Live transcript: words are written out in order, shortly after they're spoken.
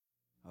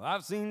Well,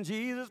 I've seen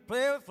Jesus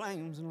play with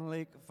flames in a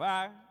lake of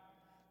fire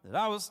that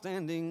I was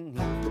standing in.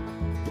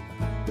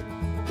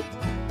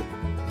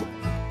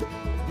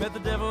 Met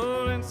the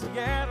devil in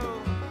Seattle,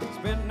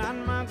 spent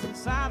 9 months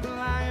inside the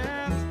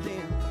lion's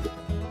den.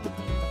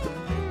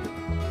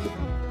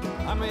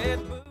 I met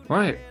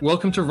Right,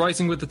 welcome to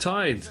Rising with the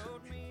Tide.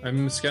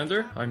 I'm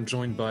Iskander. I'm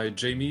joined by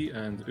Jamie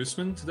and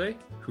Usman today,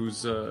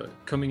 who's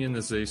coming in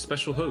as a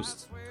special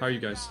host. How are you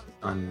guys?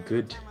 I'm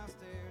good,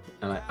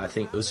 and I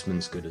think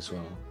Usman's good as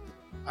well.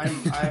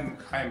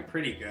 I'm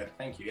pretty good,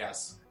 thank you.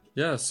 Yes.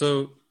 Yeah.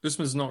 So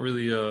Usman's not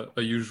really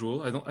a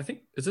usual. I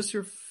think is this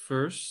your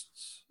first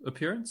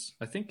appearance?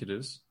 I think it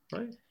is,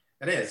 right?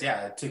 It is.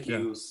 Yeah. It took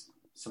you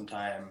some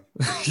time.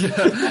 Yeah,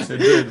 it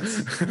did.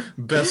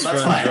 Best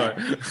That's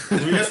friend. fine.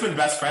 We've just been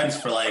best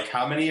friends for like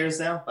how many years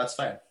now? That's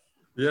fine.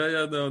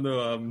 Yeah.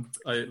 No.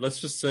 Let's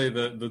just say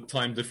that the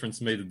time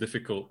difference made it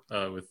difficult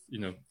with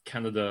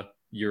Canada,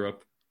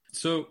 Europe.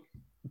 So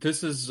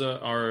this is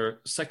our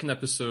second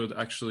episode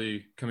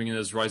actually coming in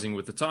as Rising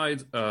with the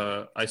Tide.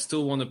 I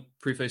still want to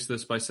preface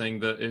this by saying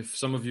that if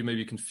some of you may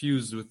be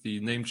confused with the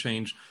name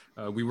change,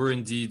 we were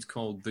indeed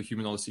called the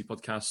Human Odyssey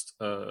Podcast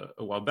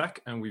a while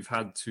back, and we've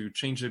had to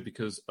change it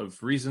because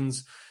of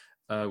reasons,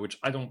 which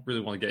I don't really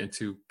want to get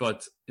into,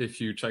 but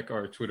if you check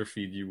our Twitter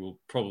feed, you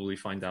will probably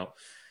find out.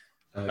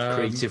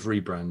 Creative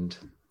rebrand.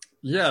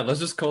 Yeah,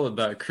 let's just call it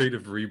that,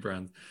 creative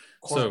rebrand.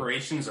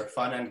 Corporations are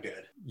fun and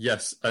good.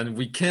 Yes, and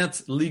we can't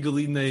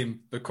legally name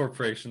the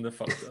corporation that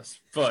fucked us,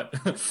 but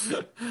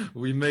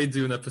we may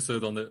do an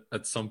episode on it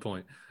at some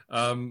point.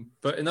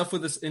 But enough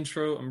with this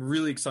intro. I'm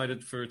really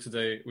excited for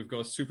today. We've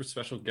got a super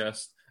special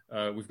guest.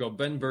 We've got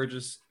Ben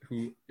Burgess,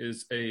 who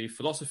is a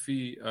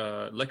philosophy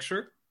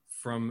lecturer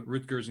from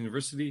Rutgers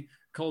University,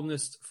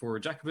 columnist for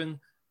Jacobin,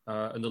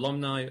 an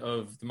alumni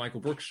of The Michael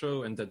Brooks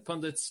Show and Dead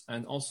Pundits,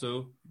 and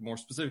also, more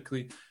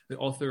specifically, the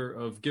author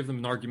of Give Them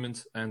an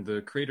Argument and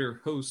the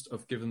creator-host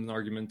of Give Them an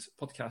Argument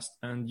podcast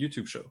and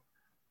YouTube show.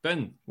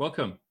 Ben,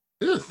 welcome.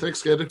 Yeah,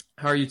 thanks, Gator.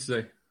 How are you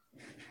today?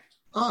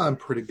 I'm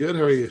pretty good.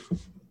 How are you?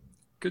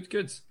 Good.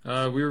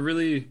 We were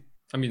really,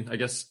 I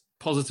guess,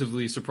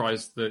 positively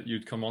surprised that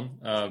you'd come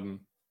on.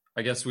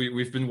 I guess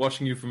we've been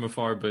watching you from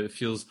afar, but it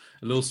feels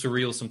a little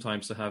surreal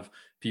sometimes to have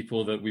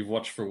people that we've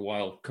watched for a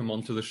while come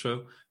onto the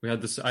show. I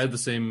had the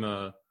same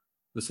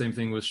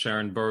thing with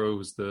Sharon Burrow,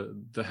 who's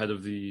the head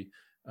of the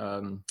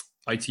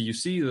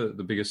ITUC,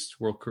 the biggest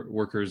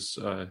workers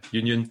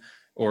union,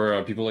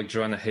 or people like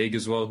Joanna Haig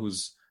as well,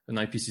 who's an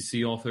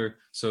IPCC author.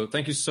 So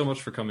thank you so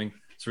much for coming.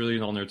 It's really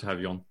an honor to have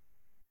you on.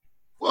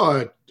 Well,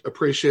 I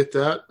appreciate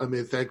that.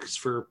 Thanks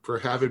for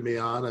having me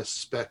on. I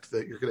suspect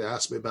that you're going to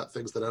ask me about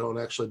things that I don't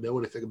actually know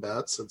anything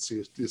about, since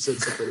you said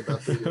something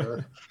about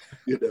the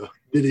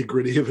nitty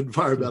gritty of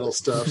environmental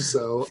stuff.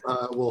 So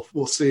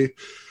we'll see.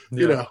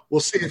 Yeah.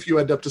 We'll see if you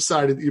end up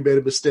deciding that you made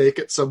a mistake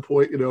at some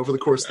point. Over the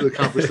course of the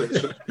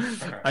conversation.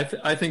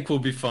 I think we'll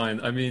be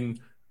fine.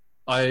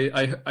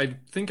 I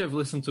think I've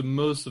listened to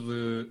most of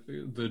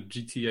the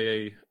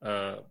GTA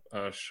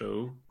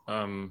show.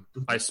 I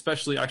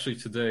especially actually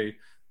today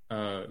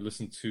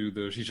listened to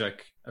the Zizek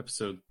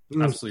episode.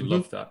 Absolutely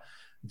loved that.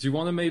 Do you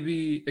want to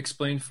maybe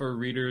explain for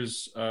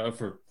readers?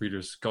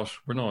 Gosh,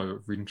 we're not a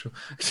reading show.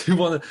 Do you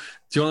want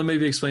to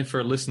maybe explain for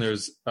our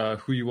listeners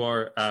who you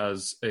are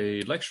as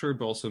a lecturer,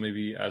 but also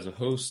maybe as a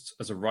host,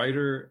 as a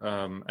writer,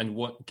 and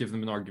what Give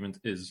Them an Argument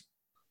is?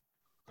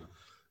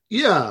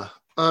 Yeah.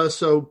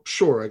 So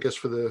sure, I guess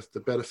for the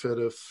benefit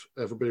of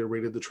everybody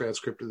reading the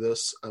transcript of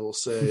this, I will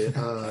say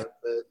that.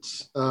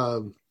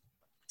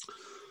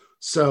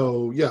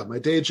 So yeah, my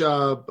day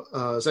job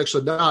is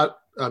actually not.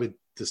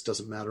 This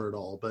doesn't matter at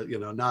all, but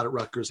not at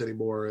Rutgers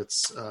anymore.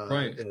 It's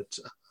right at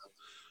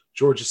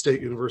Georgia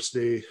State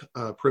University,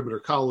 Perimeter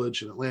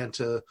College in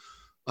Atlanta.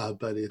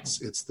 But it's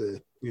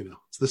the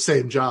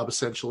same job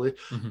essentially.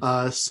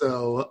 Mm-hmm.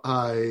 So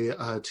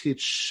I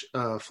teach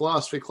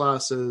philosophy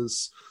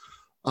classes.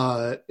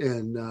 And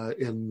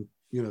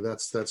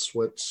that's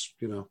what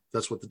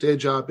the day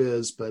job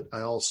is. But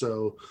I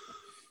also,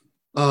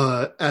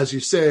 as you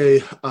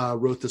say,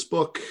 wrote this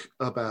book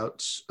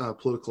about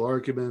political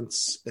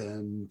arguments,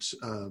 and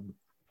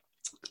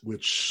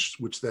which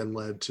then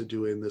led to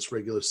doing this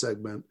regular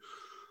segment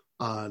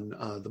on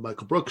the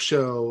Michael Brooks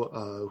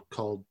Show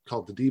called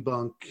The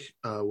Debunk,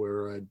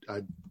 where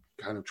I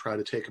kind of try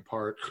to take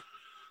apart,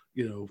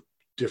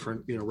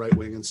 different,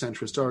 right-wing and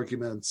centrist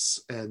arguments,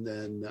 and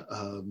then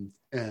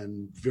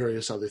and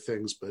various other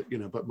things, but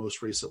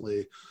most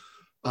recently,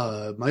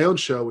 my own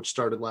show, which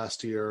started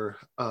last year,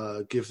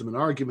 Give Them an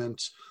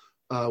Argument,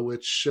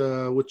 which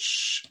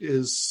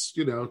is,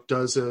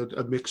 does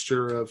a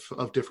mixture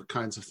of different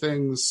kinds of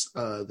things.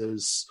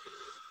 There's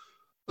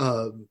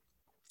a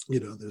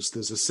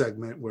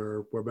segment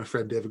where my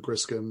friend David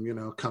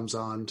Griscom, comes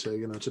on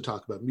to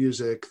talk about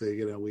music.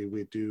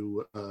 We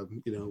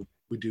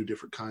do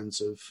different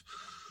kinds of,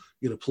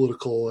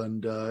 political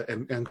and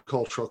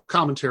cultural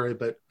commentary,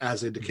 but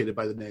as indicated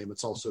by the name,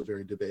 it's also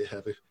very debate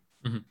heavy.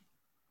 Mm-hmm.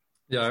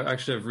 Yeah,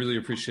 actually, I've really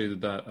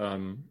appreciated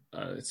that.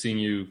 Seeing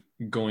you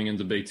going and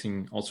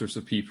debating all sorts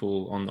of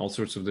people on all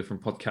sorts of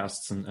different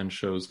podcasts and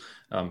shows.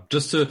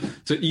 Just to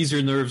ease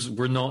your nerves,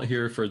 we're not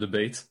here for a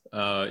debate.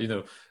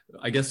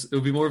 I guess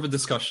it'll be more of a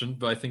discussion,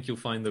 but I think you'll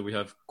find that we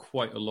have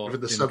quite a lot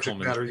Given the in subject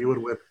common. matter, you would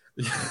win.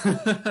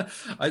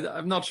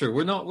 I'm not sure.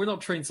 We're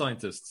not trained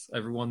scientists.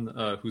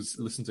 Everyone who's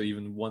listened to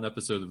even one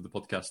episode of the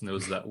podcast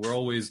knows that we're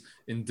always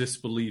in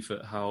disbelief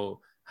at how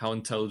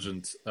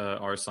intelligent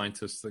our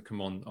scientists that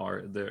come on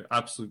are. They're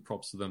absolute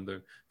props to them.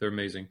 They're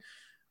amazing.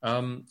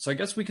 So I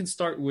guess we can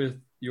start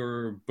with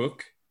your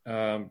book,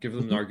 Give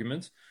Them an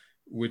Argument,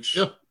 which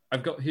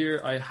I've got here.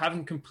 I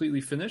haven't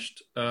completely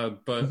finished,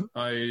 but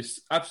I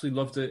absolutely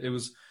loved it.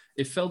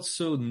 It felt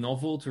so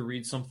novel to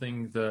read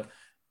something that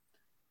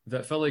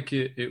felt like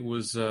it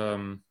was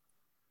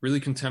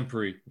really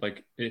contemporary,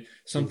 like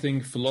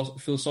something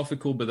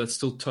philosophical, but that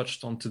still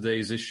touched on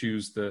today's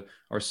issues that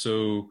are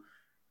so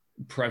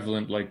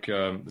prevalent, like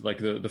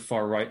the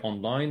far right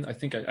online. I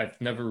think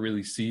I've never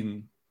really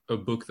seen a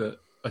book that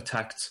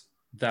attacked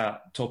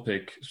that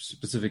topic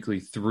specifically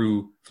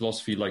through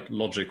philosophy, like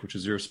logic, which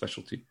is your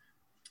specialty.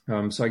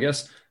 So I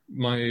guess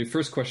my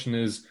first question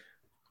is,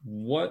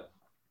 what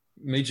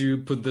made you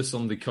put this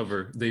on the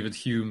cover? David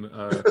Hume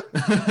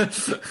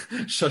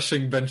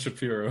shushing Ben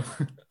Shapiro.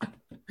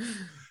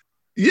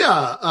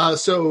 Yeah.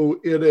 So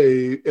in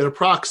an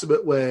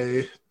approximate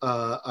way,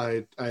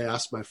 I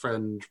asked my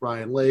friend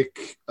Ryan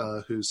Lake,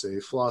 who's a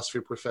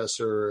philosophy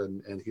professor,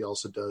 and he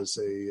also does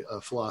a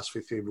philosophy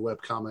themed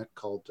webcomic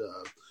called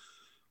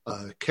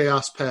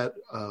Chaos Pet.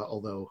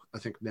 Although I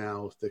think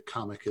now the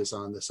comic is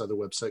on this other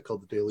website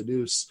called the Daily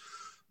News.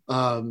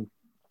 If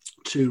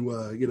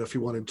he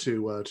wanted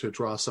to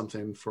draw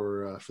something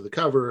for the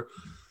cover,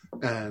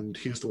 and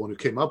he's the one who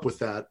came up with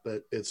that.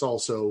 But it's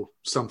also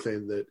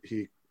something that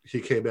he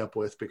came up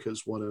with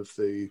because one of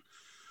the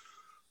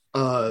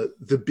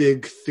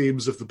big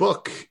themes of the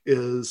book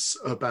is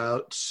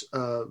about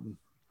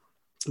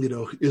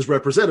is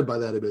represented by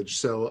that image.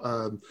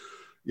 So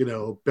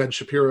Ben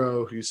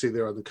Shapiro, who you see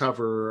there on the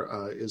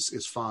cover,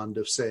 is fond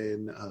of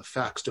saying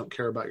facts don't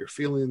care about your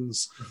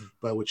feelings,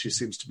 by which he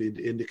seems to be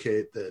to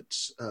indicate that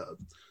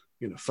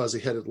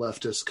fuzzy-headed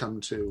leftists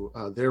come to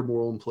their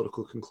moral and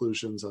political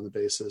conclusions on the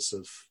basis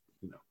of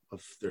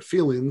their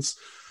feelings.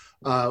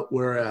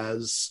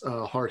 Whereas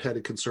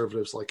hard-headed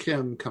conservatives like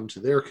him come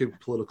to their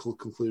political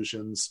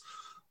conclusions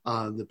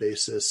on the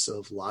basis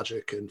of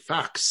logic and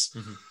facts.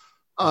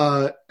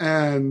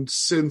 And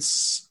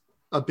since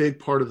a big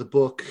part of the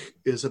book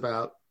is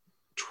about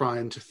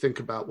trying to think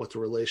about what the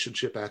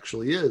relationship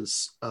actually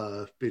is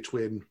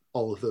between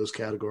all of those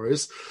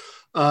categories,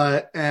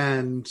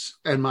 and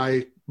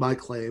my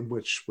claim,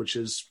 which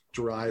is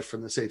derived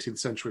from this 18th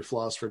century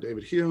philosopher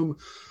David Hume,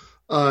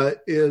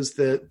 is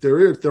that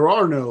there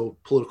are no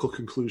political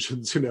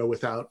conclusions,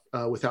 without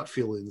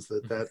feelings.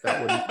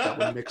 That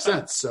wouldn't make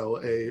sense. So,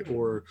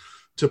 or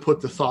to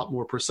put the thought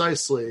more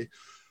precisely,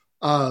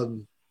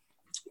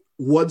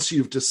 once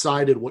you've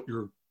decided what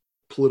your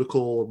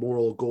political or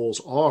moral goals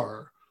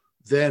are,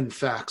 then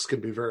facts can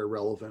be very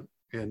relevant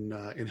in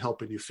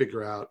helping you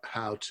figure out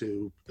how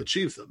to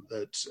achieve them.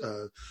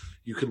 That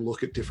you can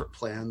look at different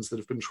plans that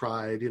have been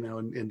tried,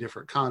 in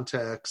different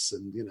contexts,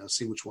 and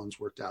see which ones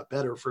worked out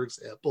better, for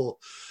example.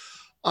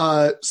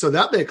 So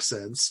that makes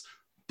sense,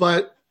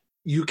 but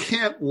you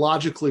can't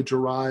logically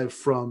derive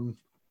from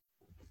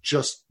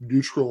just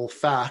neutral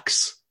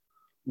facts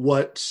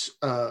what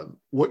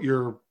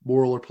your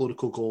moral or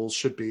political goals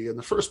should be in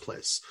the first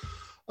place.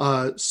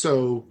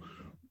 So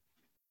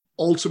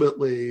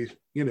ultimately,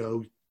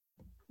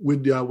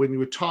 when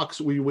we talk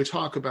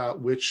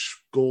about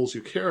which goals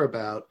you care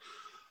about,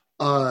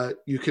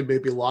 you can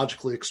maybe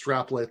logically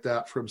extrapolate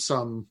that from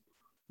some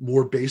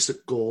more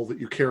basic goal that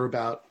you care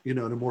about, in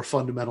a more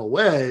fundamental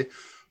way.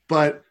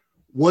 But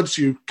once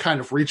you kind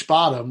of reach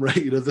bottom,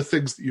 right, the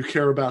things that you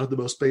care about in the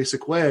most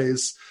basic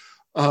ways,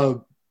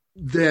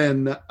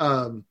 then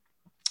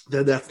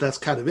that's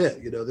kind of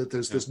it. That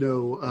there's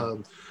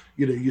no,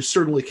 you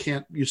certainly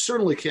can't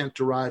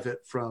derive it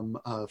from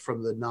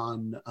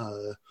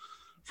the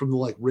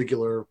like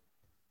regular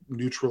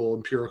neutral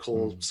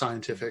empirical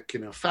scientific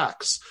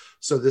facts.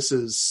 So this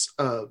is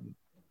so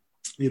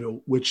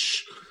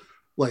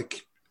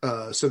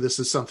this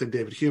is something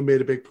David Hume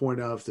made a big point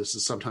of. This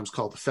is sometimes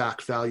called the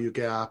fact value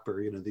gap,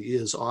 or the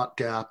is ought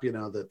gap,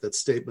 that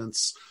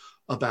statements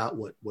about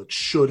what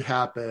should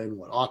happen,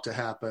 what ought to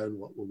happen,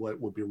 what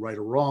would be right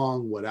or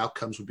wrong, what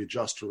outcomes would be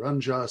just or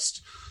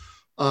unjust,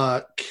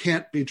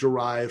 can't be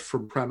derived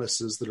from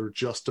premises that are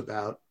just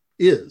about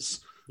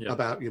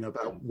about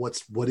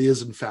what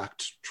is in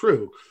fact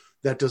true.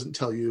 That doesn't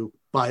tell you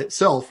by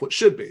itself what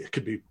should be. It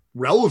could be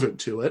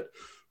relevant to it,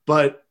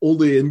 but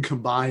only in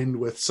combined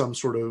with some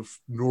sort of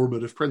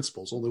normative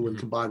principles, only when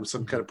combined with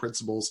some kind of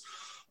principles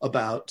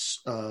about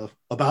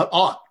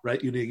ought,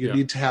 right? You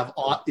need to have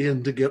ought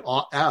in to get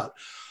ought out.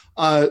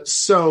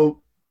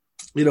 So,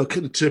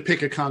 to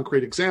pick a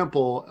concrete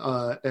example,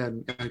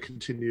 and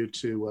continue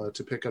to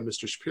pick on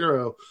Mr.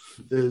 Shapiro,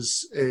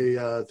 there's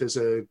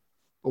a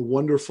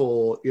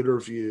wonderful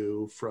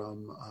interview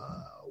from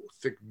I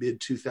think mid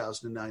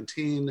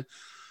 2019,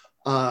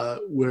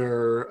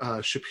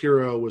 where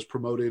Shapiro was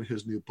promoting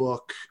his new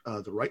book,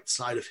 The Right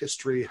Side of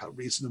History: How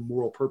Reason and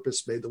Moral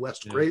Purpose Made the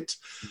West Great.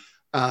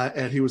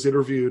 And he was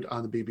interviewed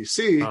on the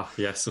BBC. Oh,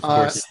 yes, of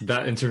course,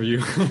 that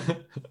interview.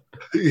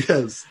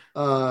 Yes.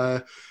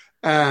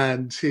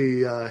 And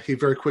he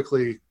very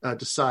quickly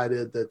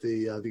decided that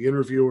the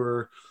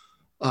interviewer,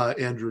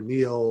 Andrew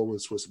Neil,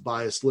 was a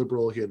biased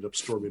liberal. He ended up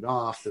storming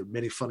off. There are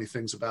many funny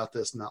things about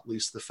this, not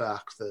least the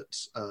fact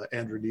that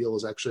Andrew Neil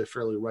is actually a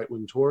fairly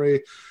right-wing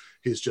Tory.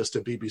 He's just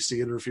a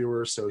BBC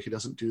interviewer, so he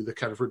doesn't do the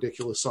kind of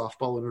ridiculous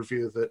softball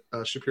interview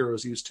that Shapiro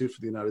is used to for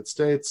the United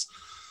States.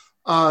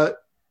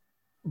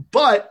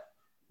 But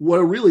what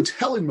a really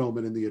telling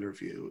moment in the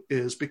interview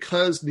is,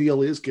 because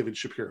Neil is giving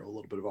Shapiro a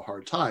little bit of a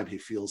hard time. He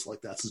feels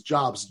like that's his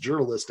job as a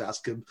journalist,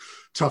 ask him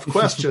tough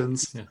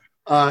questions.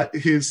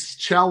 He's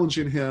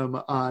challenging him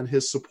on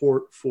his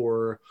support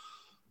for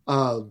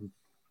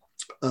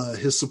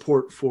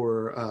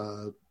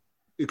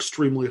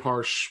extremely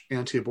harsh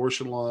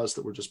anti-abortion laws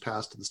that were just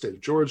passed in the state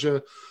of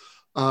Georgia.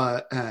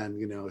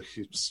 And,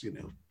 he's,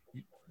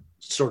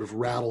 sort of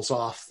rattles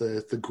off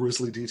the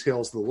grisly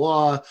details of the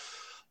law.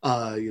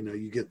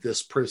 You get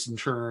this prison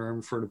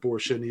term for an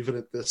abortion, even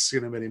at this,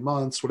 many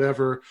months,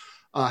 whatever.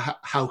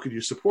 How could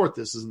you support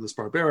this? Isn't this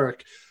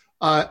barbaric?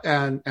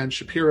 And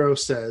Shapiro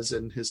says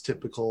in his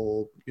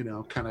typical,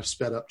 kind of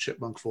sped up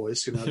chipmunk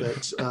voice,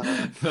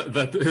 that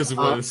that is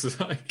what it's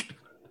like.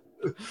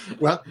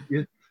 Well,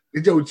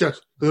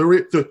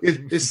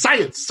 it's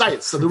science.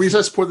 So the reason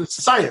I support this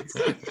is science.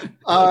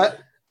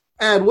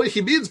 And what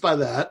he means by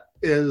that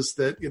is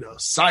that,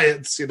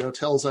 science,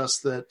 tells us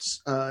that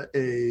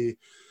a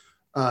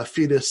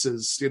fetus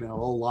is,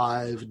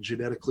 alive and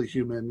genetically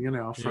human,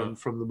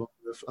 from the moment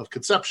of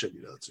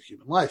conception. It's a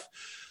human life.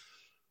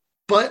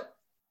 But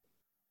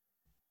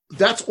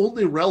that's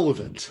only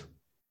relevant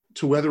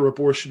to whether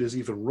abortion is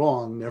even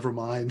wrong, never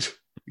mind,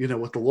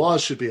 what the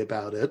laws should be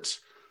about it,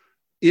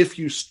 if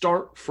you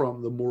start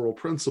from the moral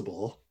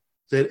principle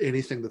that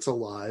anything that's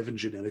alive and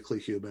genetically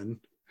human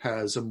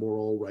has a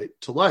moral right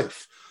to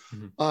life.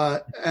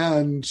 Mm-hmm.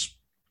 And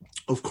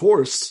of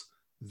course,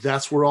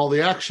 that's where all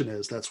the action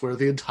is. That's where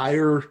the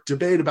entire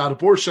debate about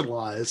abortion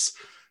lies,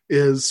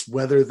 is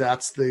whether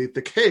that's the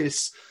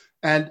case.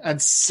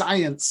 And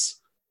science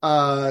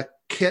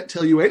can't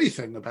tell you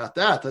anything about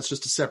that. That's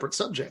just a separate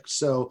subject.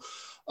 So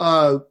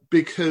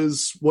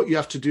because what you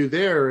have to do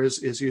there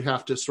is you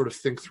have to sort of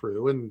think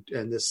through,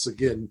 and this,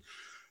 again,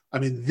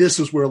 this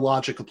is where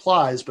logic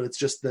applies, but it's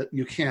just that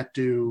you can't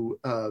do,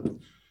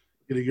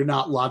 you're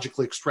not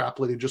logically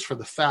extrapolating just from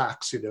the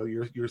facts.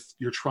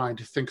 You're trying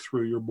to think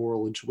through your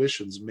moral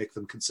intuitions and make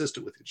them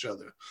consistent with each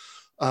other.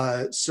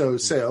 So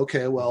say,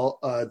 okay, well,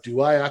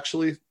 do I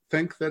actually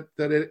think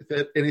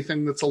that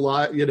anything that's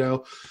alive,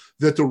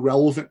 that the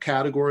relevant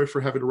category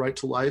for having a right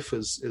to life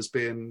is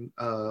being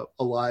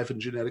alive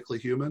and genetically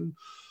human?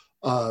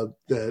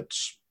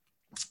 That's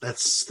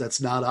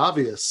not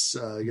obvious.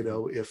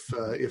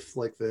 If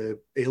like the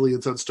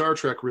aliens on Star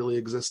Trek really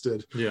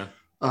existed,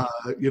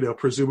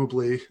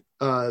 presumably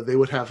they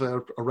would have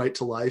a right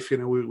to life.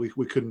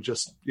 We couldn't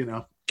just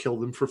kill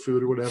them for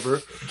food or whatever.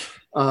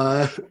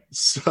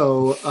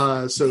 So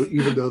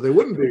even though they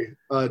wouldn't be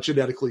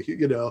genetically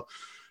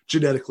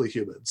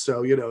human.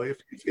 So,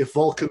 if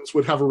Vulcans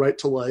would have a right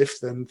to life,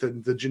 then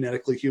the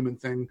genetically human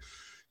thing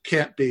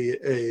can't be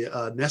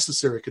a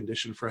necessary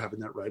condition for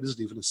having that right. Is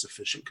it even a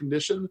sufficient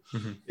condition?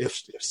 Mm-hmm.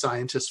 If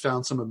scientists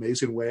found some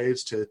amazing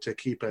ways to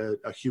keep a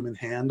human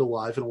hand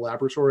alive in a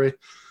laboratory,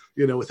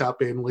 without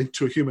being linked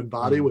to a human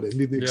body, would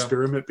ending the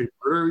experiment be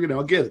murder?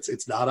 Again,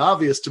 it's not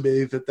obvious to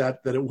me that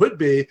it would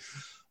be.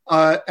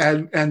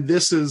 And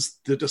this is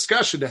the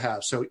discussion to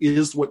have. So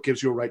is what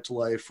gives you a right to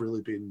life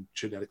really being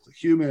genetically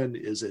human?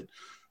 Is it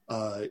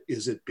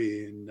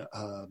being,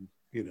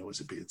 is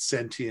it being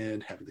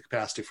sentient, having the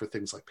capacity for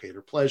things like pain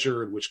or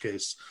pleasure, in which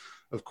case,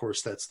 of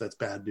course, that's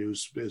bad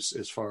news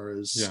as far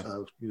as,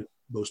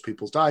 most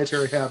people's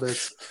dietary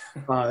habits.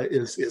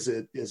 Is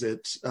it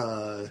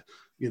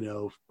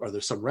are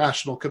there some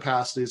rational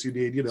capacities you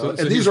need, So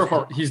and these are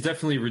hard. He's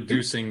definitely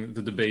reducing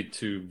the debate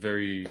to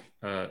very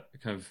kind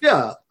of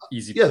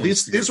easy. Yeah.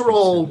 These are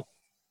all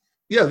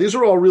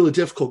really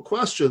difficult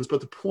questions,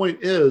 but the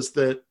point is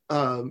that,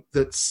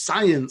 that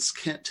science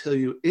can't tell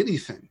you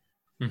anything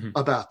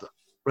about them,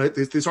 right?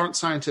 These aren't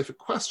scientific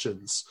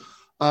questions.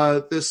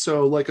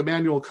 So like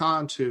Immanuel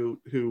Kant,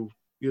 who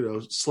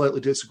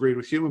slightly disagreed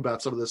with Hume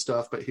about some of this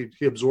stuff, but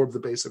he absorbed the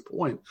basic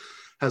point,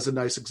 has a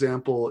nice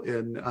example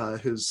in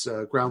his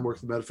Groundwork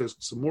of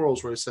Metaphysics and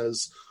Morals, where he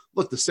says,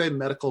 look, the same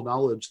medical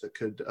knowledge that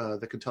could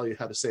tell you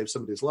how to save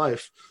somebody's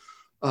life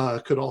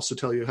could also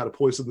tell you how to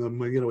poison them,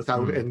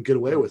 without and get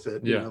away with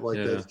it.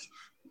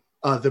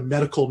 The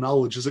medical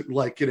knowledge isn't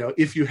like,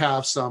 if you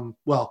have some,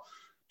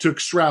 to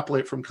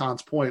extrapolate from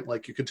Kant's point,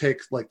 like you could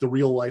take like the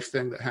real life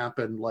thing that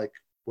happened, like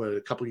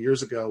a couple of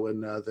years ago when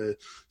the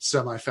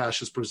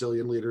semi-fascist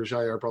Brazilian leader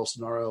Jair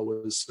Bolsonaro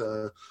was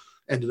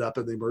ended up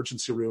in the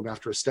emergency room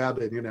after a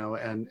stabbing, you know,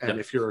 and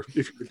if your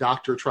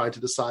doctor tried to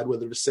decide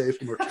whether to save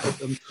him or kill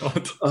him,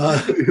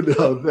 you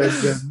know,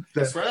 then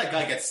I swear that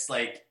guy gets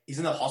like, he's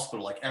in the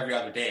hospital like every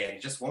other day and he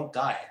just won't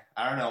die.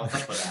 I don't know what's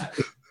up with that.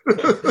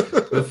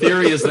 The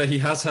theory is that he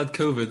has had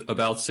COVID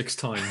about 6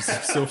 times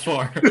so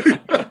far.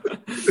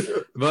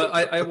 But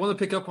I want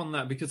to pick up on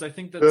that because I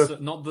think that's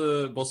not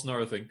the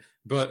Bolsonaro thing,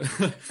 but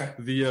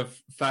the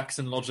facts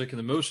and logic and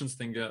emotions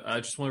thing. I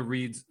just want to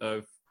read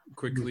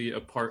quickly a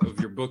part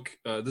of your book.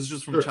 This is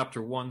just from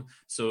chapter 1,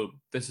 so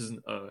this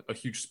isn't a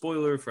huge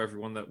spoiler for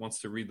everyone that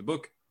wants to read the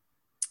book.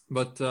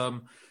 But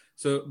so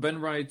Ben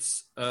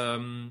writes, where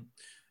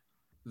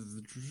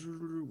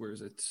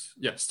is it?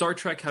 Yeah, Star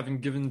Trek having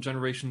given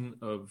generations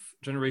of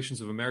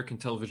American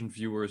television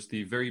viewers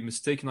the very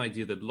mistaken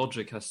idea that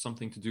logic has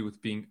something to do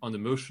with being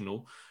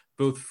unemotional.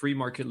 Both free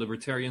market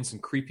libertarians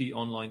and creepy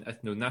online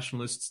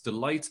ethno-nationalists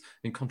delight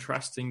in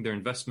contrasting their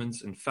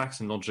investments in facts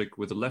and logic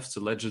with the left's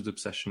alleged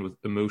obsession with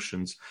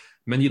emotions.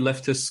 Many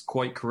leftists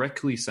quite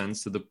correctly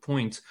sense that the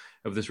point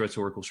of this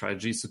rhetorical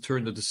strategy is to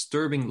turn the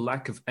disturbing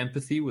lack of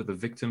empathy with the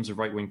victims of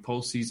right-wing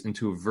policies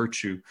into a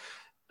virtue.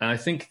 And I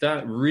think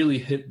that really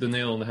hit the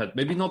nail on the head.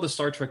 Maybe not the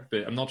Star Trek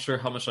bit. I'm not sure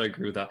how much I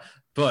agree with that.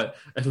 But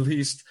at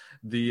least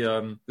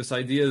the this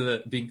idea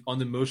that being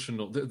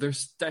unemotional,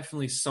 there's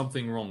definitely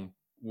something wrong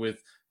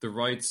with the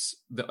rights,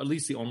 at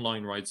least the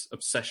online rights,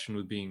 obsession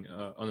with being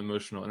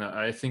unemotional. And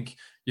I think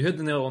you hit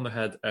the nail on the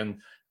head. And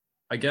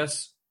I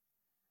guess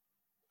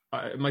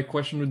my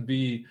question would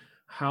be,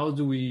 how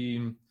do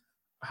we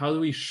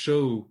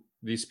show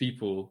these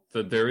people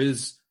that there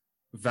is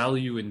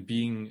value in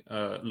being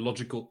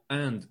logical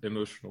and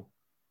emotional?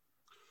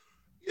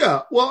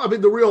 Yeah, well, I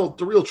mean, the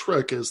real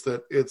trick is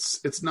that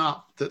it's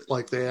not that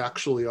like they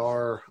actually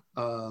are,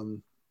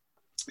 you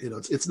know,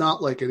 it's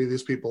not like any of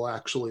these people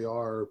actually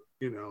are,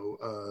 you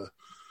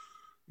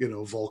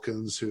know,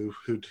 Vulcans who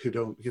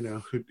don't, you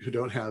know, who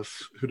don't have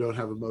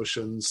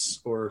emotions,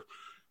 or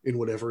in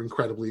whatever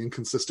incredibly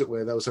inconsistent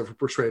way that was ever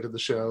portrayed in the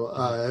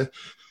show,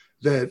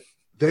 that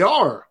they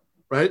are,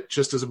 right,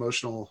 just as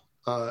emotional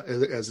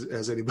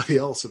as anybody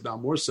else, if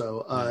not more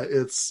so.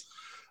 It's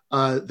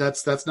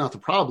that's not the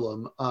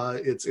problem.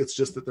 It's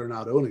just that they're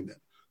not owning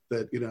it.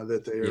 That, you know,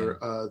 that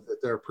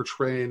they're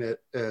portraying it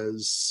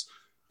as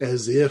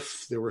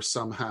if they were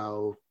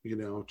somehow, you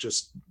know,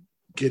 just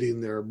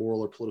getting their moral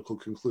or political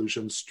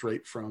conclusions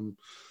straight from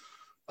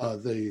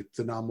the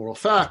non-moral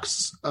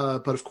facts.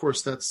 But of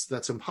course,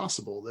 that's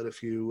impossible. That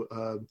if you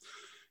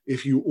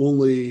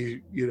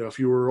only, you know, if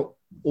you were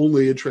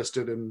only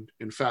interested in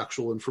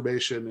factual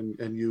information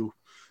and you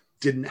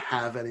didn't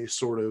have any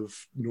sort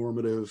of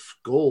normative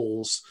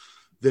goals,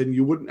 then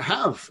you wouldn't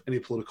have any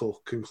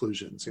political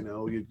conclusions. You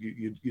know,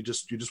 you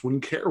just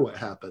wouldn't care what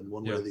happened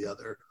one way or the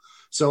other.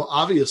 So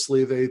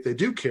obviousobviously they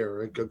do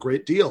care a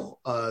great deal.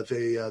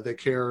 They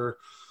care,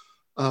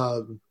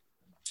 you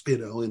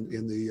know,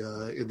 in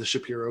the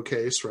Shapiro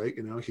case, right?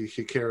 You know,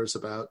 he cares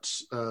about,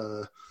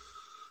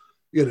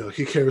 you know,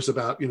 he cares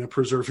about, you know,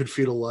 preserving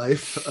fetal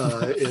life,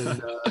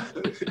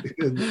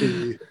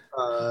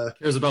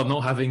 cares about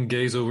not having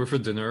gays over for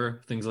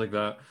dinner, things like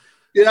that.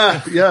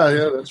 Yeah,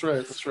 that's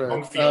right.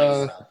 Strong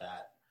feelings about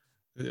that.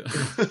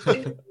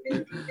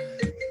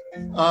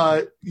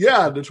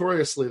 Yeah.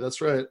 Notoriously,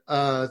 that's right.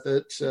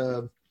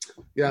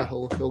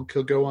 He'll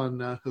go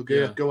on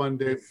go on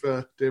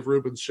Dave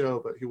Rubin's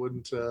show, but he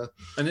wouldn't.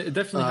 And it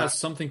definitely has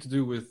something to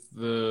do with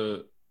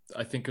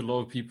I think a lot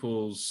of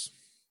people's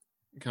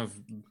kind of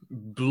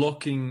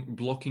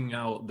blocking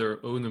out their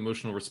own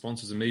emotional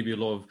responses, and maybe a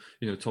lot of,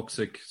 you know,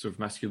 toxic sort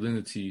of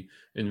masculinity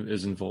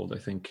is involved. I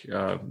think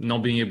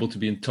not being able to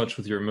be in touch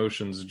with your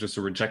emotions is just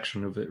a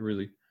rejection of it,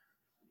 really.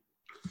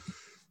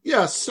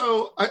 Yeah,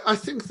 so I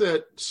think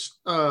that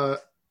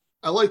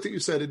I like that you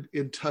said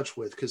in touch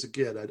with, because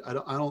again, I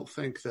don't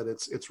think that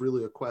it's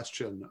really a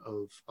question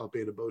of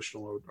being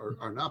emotional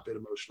or not being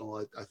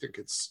emotional. I think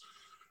it's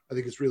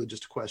really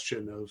just a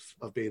question of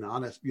being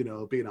honest, you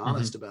know, being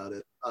honest about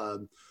it.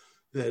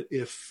 That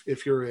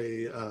if you're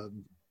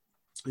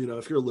you know,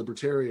 if you're a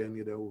libertarian,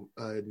 you know,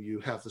 and you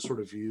have the sort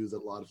of view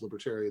that a lot of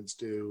libertarians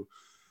do,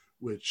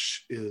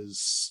 which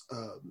is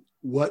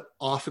what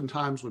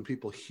oftentimes when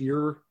people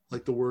hear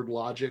like the word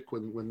logic,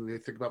 when they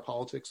think about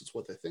politics, it's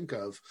what they think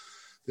of,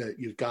 that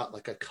you've got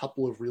like a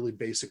couple of really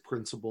basic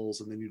principles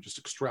and then you just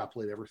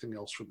extrapolate everything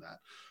else from that.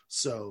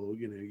 So,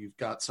 you know, you've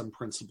got some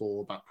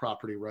principle about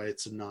property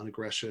rights and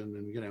non-aggression,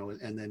 and, you know,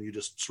 and then you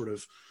just sort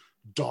of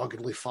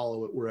doggedly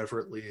follow it wherever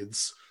it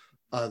leads,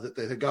 that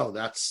they think, oh,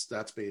 that's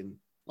being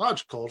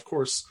logical. Of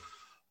course,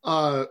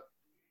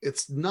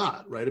 it's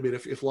not, right? I mean,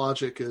 if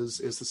logic is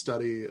the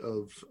study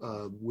of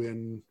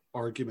when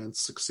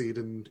arguments succeed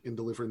in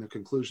delivering their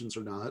conclusions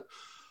or not,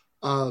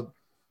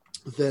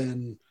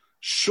 then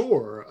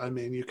sure. I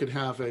mean, you could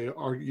have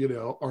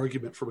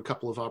argument from a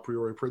couple of a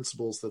priori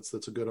principles.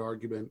 That's a good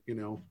argument, you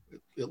know,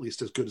 at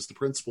least as good as the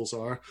principles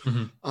are.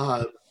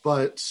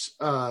 But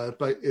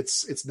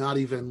it's not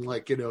even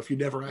like, you know, if you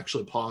never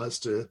actually pause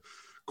to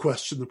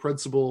question the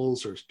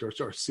principles or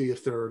see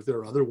if there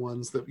are other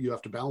ones that you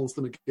have to balance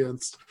them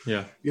against.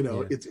 Yeah.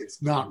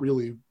 It's not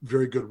really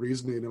very good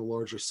reasoning in a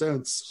larger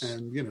sense.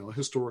 And, a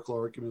historical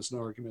argument is an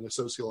argument, a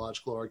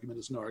sociological argument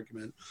is an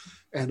argument.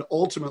 And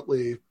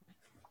ultimately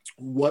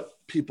what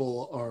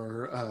people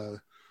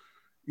are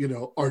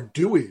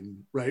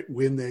doing, right,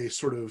 when they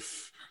sort of,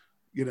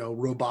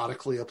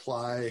 robotically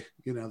apply,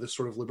 this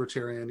sort of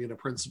libertarian,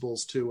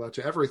 principles to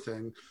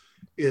everything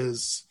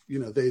is,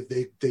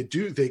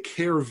 they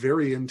care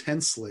very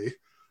intensely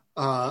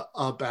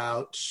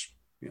about,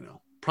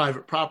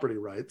 private property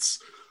rights.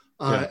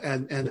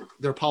 And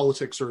their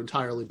politics are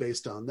entirely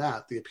based on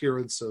that, the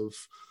appearance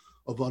of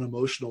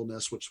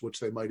unemotionalness, which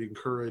they might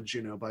encourage,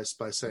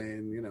 by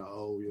saying,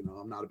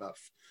 I'm not about,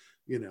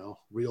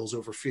 reals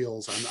over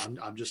feels.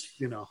 I'm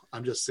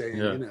just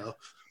saying,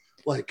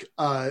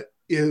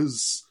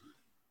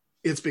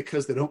 it's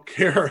because they don't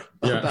care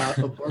about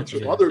a bunch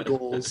of other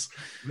goals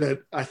that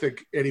I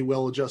think any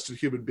well-adjusted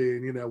human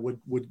being,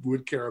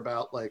 would care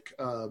about, like,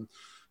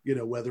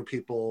 whether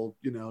people,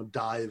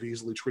 die of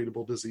easily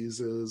treatable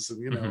diseases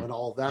and, and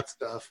all of that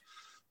stuff,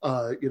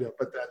 but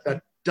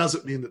that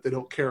doesn't mean that they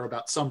don't care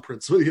about some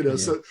principle,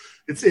 so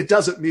it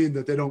doesn't mean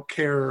that they don't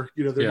care,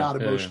 they're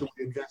not emotionally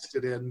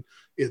invested in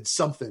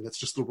something. It's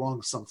just the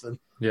wrong something.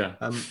 Yeah.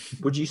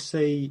 Would you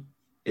say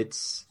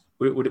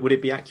would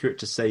it be accurate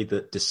to say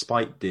that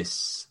despite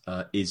this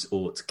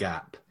is-ought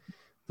gap,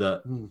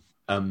 that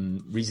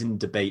reason,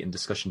 debate, and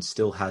discussion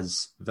still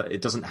has that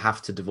it doesn't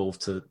have to devolve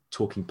to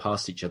talking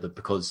past each other,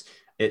 because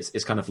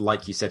it's kind of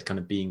like you said, kind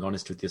of being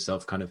honest with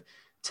yourself, kind of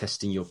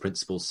testing your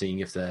principles, seeing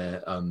if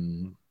they're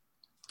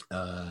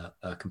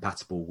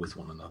compatible with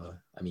one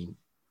another. I mean,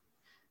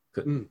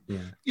 I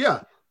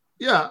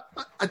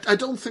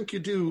don't think you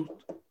do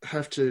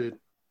have to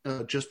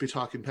just be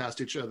talking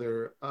past each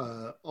other.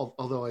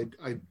 Although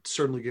I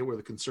certainly get where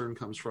the concern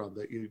comes from,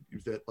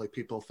 that like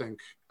people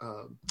think,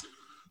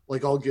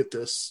 like I'll get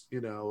this,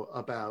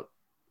 about,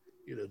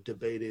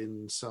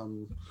 debating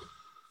some,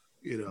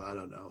 I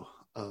don't know,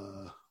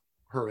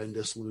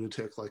 horrendous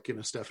lunatic like,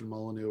 Stefan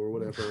Molyneux or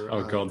whatever.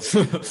 Oh God.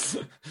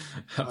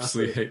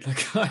 Absolutely hate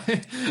that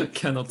guy.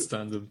 Cannot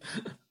stand him.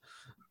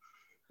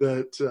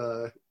 That,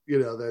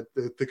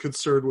 that the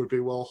concern would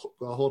be, well,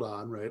 hold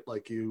on, right?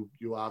 Like you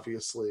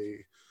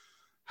obviously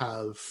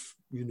have,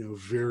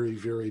 very,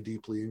 very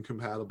deeply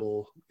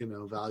incompatible,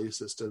 value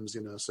systems,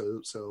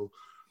 so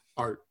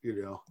art,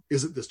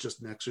 isn't this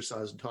just an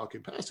exercise in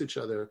talking past each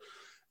other?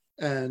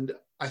 And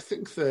I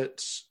think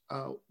that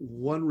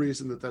one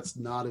reason that that's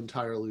not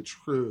entirely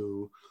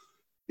true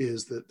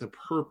is that the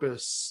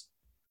purpose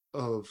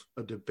of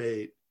a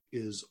debate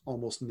is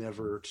almost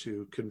never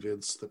to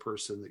convince the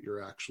person that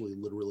you're actually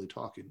literally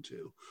talking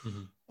to,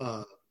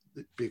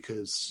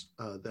 because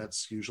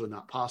that's usually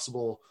not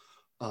possible.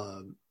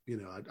 I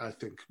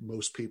think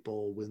most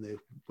people, when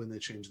they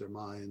change their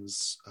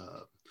minds,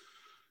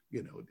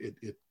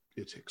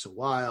 it takes a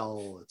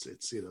while.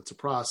 It's a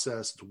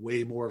process. It's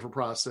way more of a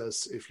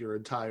process if your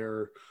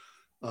entire,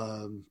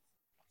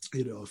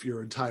 if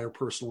your entire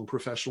personal and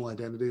professional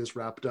identity is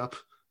wrapped up,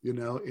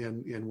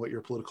 in what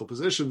your political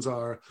positions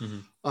are.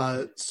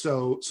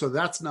 So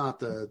that's not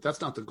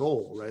the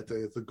goal, right?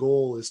 The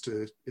goal is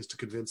to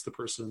convince the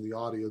person in the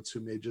audience who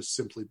may just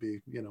simply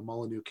be,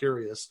 Molyneux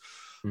curious.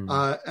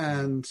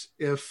 And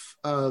if,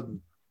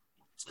 and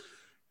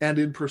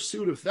in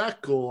pursuit of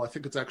that goal, I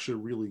think it's actually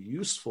really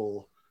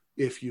useful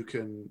if you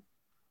can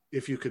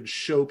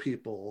show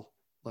people,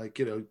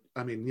 like,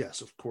 I mean, yes,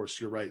 of course,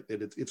 you're right.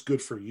 It's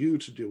good for you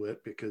to do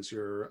it because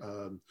you're,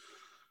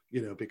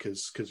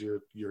 because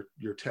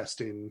you're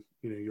testing,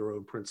 your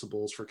own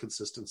principles for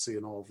consistency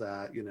and all of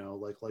that,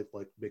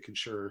 like making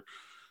sure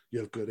you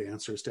have good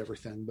answers to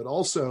everything. But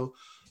also,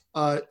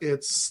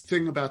 its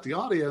thing about the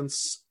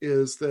audience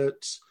is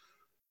that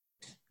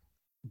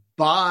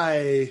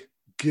by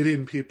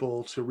getting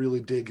people to really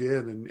dig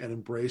in and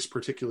embrace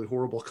particularly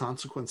horrible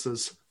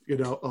consequences,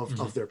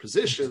 of their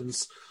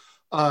positions,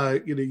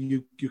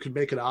 you can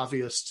make it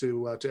obvious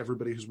to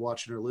everybody who's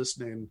watching or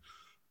listening,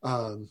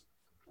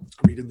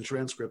 reading the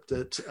transcript,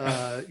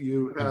 that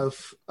you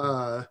have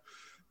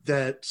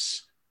that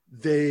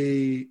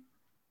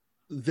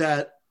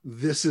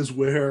this is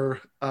where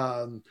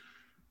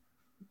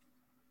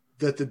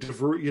that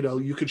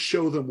you could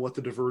show them what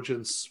the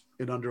divergence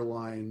in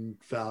underlying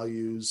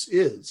values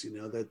is,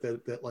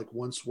 that like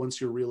once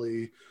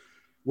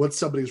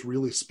somebody's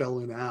really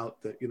spelling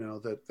out that,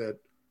 that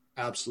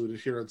absolute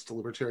adherence to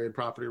libertarian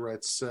property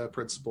rights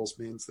principles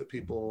means that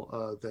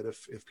people, that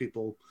if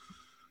people,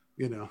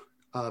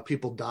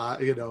 people die,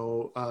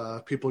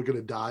 people are going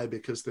to die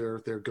because their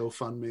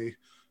GoFundMe,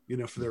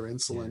 for their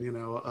insulin,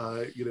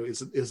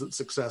 isn't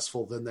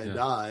successful, then they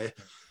die.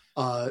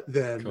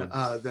 Then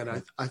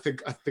I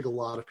think a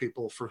lot of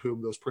people for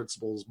whom those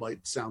principles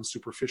might sound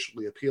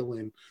superficially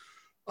appealing,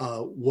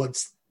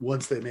 once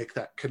they make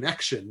that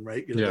connection,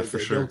 right? They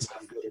don't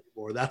sound good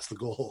anymore. That's the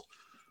goal.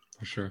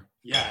 For sure.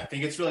 Yeah, I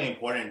think it's really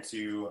important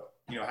to,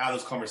 have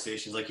those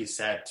conversations, like you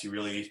said, to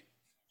really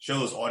show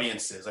those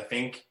audiences. I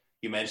think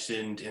you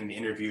mentioned in the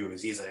interview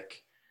with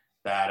Zizek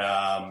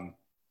that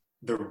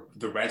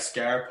the Red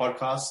Scare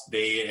podcast,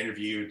 they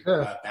interviewed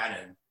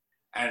Bannon,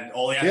 and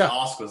all they had to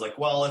ask was like,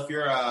 well, if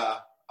you're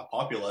a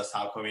populist,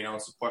 how come you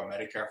don't support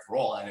Medicare for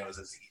all? And it was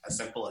as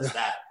simple as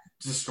that.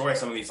 To destroy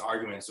some of these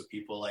arguments with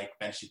people like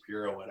Ben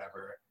Shapiro or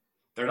whatever.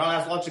 They're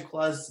not as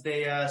logical as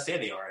they say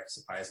they are,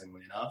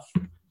 surprisingly enough.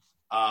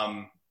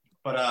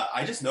 But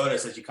I just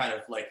noticed that you kind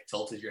of like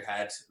tilted your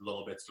head a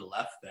little bit to the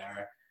left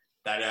there,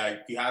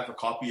 that you have a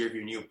copy of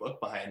your new book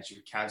behind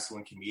you,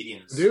 Canceling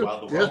Comedians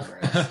While the World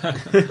Burns.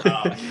 Which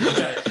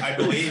I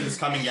believe is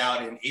coming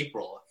out in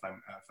April, if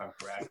I'm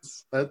correct.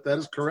 That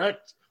is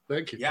correct.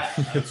 Thank you. Yeah,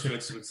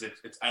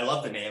 it's I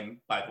love the name,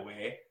 by the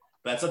way.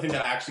 But that's something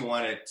that I actually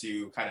wanted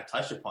to kind of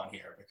touch upon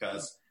here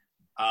because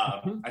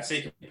I'd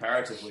say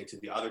comparatively to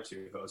the other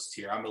two hosts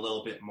here, I'm a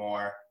little bit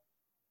more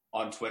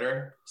on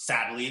Twitter,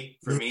 sadly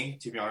for me,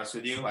 to be honest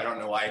with you. I don't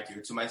know why I do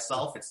it to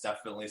myself. It's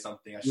definitely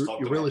something I should talk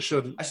to.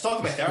 Shouldn't. I should talk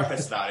to my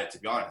therapist about it, to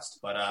be honest.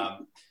 But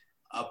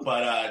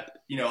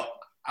you know,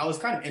 I was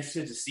kind of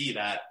interested to see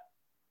that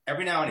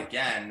every now and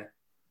again,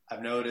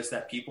 I've noticed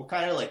that people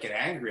kind of like get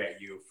angry at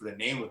you for the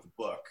name of the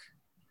book.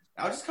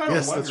 I was just kind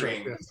of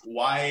wondering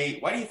why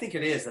do you think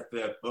it is that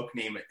the book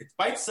name, it's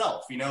by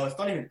itself, you know, it's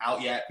not even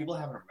out yet. People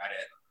haven't read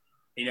it.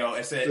 You know,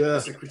 it's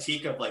a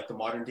critique of like the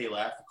modern day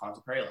left, the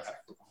contemporary left.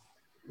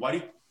 Why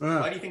do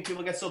you think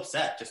people get so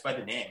upset just by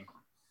the name?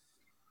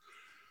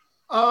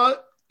 I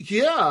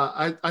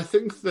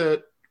think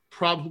that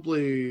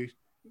probably,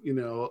 you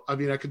know, I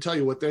mean, I could tell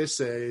you what they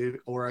say,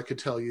 or I could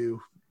tell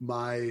you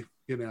my,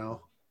 you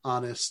know,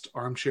 honest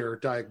armchair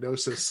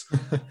diagnosis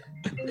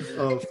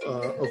of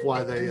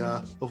why they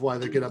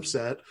get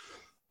upset.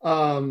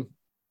 But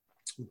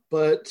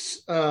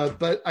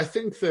I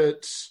think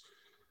that,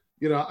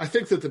 you know,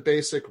 the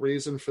basic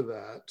reason for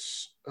that,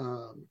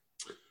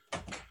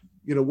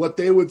 you know, what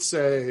they would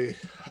say,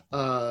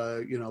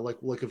 you know,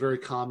 like a very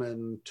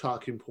common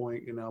talking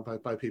point, you know,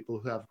 by people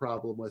who have a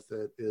problem with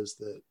it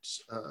is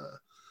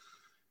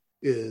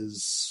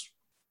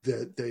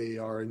that they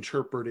are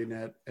interpreting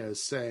it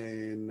as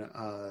saying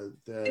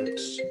that.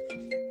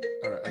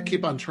 All right, I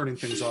keep on turning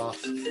things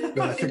off that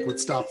I think would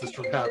stop this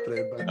from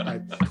happening, but I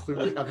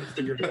clearly haven't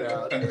figured it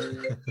out.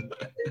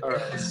 All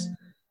right,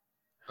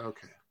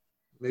 okay,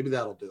 maybe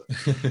that'll do it.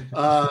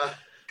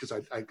 Because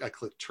I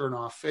clicked turn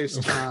off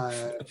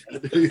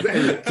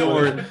FaceTime. Don't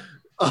worry.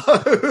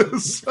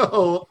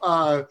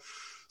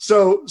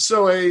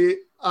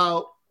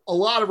 A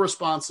lot of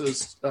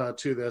responses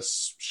to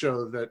this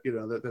show that, you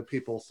know, that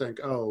people think,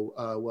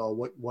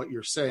 well, what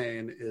you're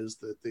saying is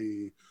that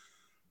the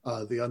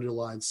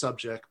underlying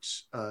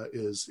subject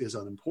is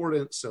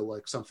unimportant. So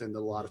like something that a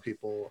lot of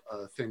people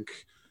think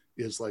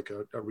is like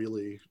a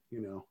really,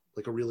 you know,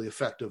 like a really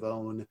effective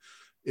own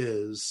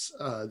is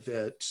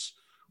that,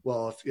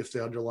 well, if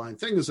the underlying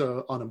thing is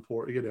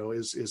unimportant, you know,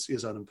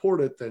 is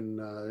unimportant, then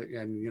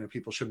and you know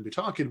people shouldn't be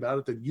talking about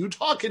it. Then you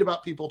talking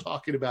about people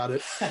talking about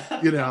it,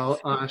 you know,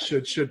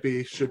 should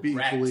be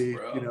equally,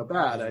 you know,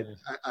 bad.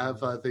 I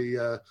have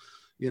you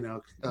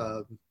know,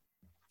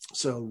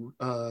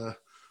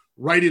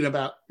 writing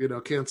about, you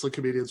know, canceling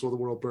comedians while the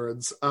world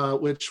burns,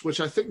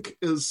 which I think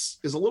is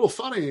a little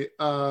funny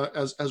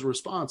as a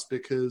response,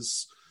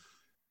 because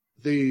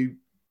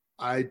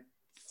I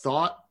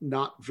thought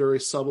not very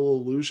subtle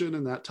allusion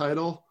in that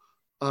title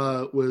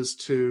was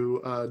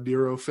to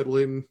Nero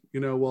fiddling, you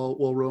know,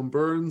 while Rome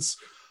burns,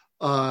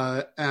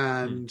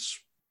 and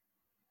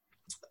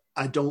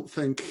I don't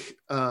think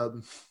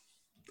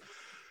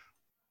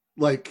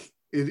like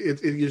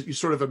you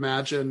sort of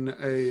imagine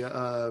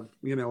a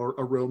you know,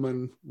 a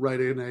Roman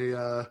writing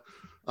a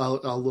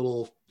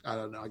little, I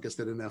don't know, I guess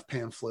they didn't have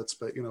pamphlets,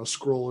 but, you know,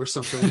 scroll or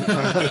something.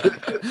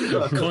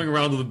 Going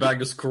around with a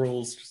bag of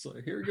scrolls, just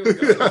like, here we go,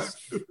 guys.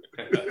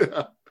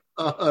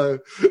 Half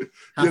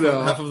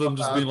of them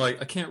just being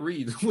like, I can't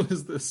read. What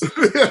is this?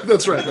 Yeah,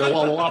 that's right.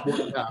 Well, a lot more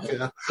than half,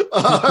 yeah.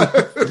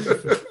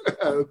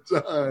 And,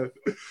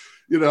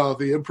 you know,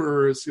 the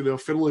emperor is, you know,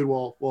 fiddling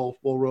while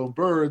Rome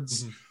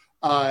burns.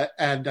 Mm-hmm.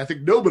 And I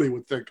think nobody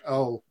would think,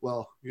 oh,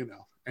 well, you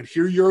know, and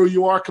here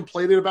you are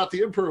complaining about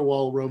the emperor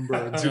while Rome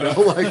burns, you know,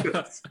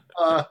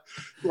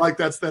 like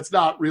that's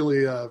not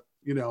really a,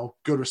 you know,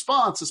 good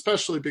response,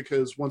 especially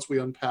because once we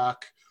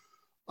unpack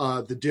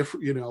the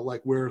different, you know,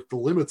 like where the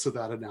limits of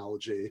that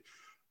analogy,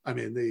 I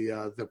mean,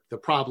 the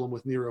problem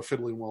with Nero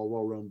fiddling while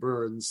Rome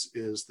burns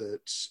is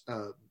that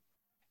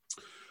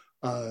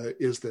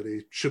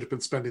he should have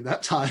been spending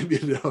that time,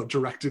 you know,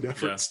 directing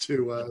efforts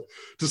to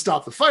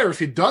stop the fire. If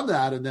he'd done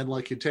that and then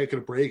like he'd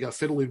taken a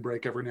fiddling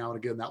break every now and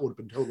again, that would have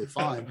been totally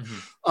fine.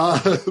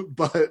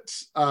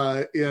 But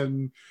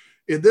in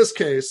this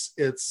case,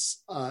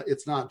 it's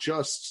not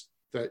just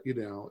that, you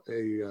know,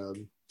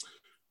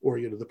 or,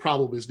 you know, the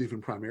problem isn't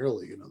even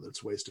primarily, you know, that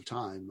it's a waste of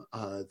time,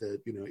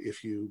 that, you know,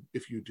 if you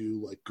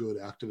do like good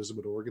activism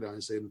and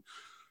organizing,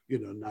 you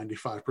know,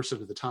 95%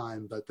 of the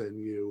time, but then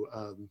you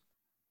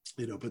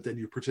but then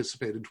you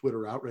participate in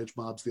Twitter outrage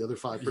mobs the other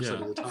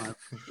 5% of the time,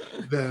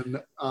 then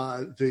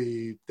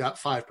that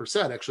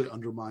 5% actually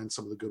undermines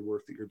some of the good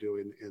work that you're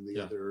doing in the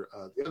other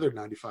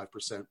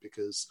 95%,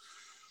 because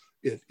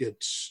it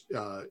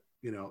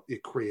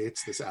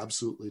creates this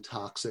absolutely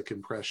toxic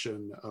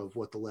impression of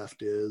what the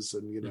left is,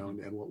 and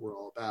and what we're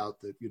all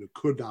about, that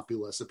could not be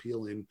less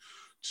appealing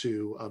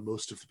to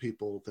most of the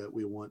people that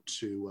we want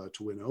to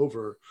win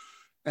over,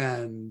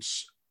 and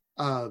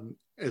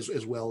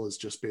as well as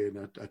just being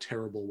a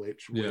terrible way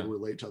to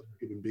relate to other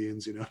human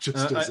beings.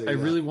 I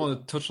really want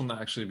to touch on that,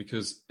 actually,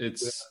 because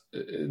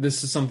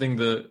this is something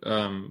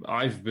that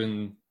I've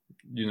been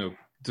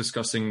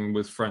discussing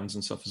with friends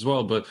and stuff as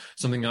well, but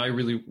something I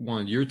really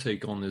wanted your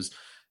take on is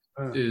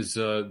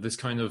this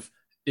kind of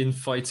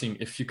infighting,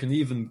 if you can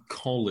even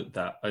call it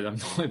that. I'm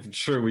not even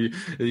sure it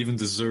even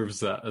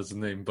deserves that as a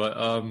name, but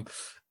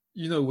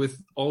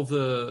with all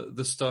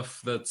the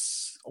stuff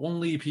that's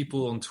only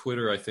people on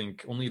Twitter, I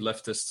think only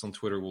leftists on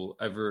Twitter will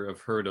ever have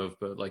heard of,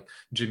 but like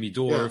Jimmy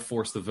Dore,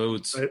 Force the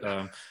Votes,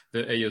 the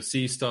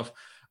AOC stuff,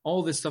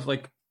 all this stuff.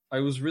 Like, I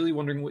was really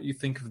wondering what you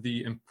think of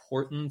the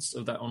importance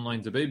of that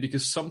online debate,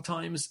 because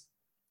sometimes,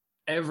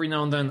 every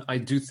now and then, I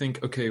do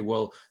think, okay,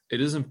 well,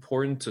 it is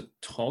important to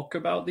talk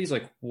about these,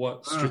 like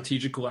what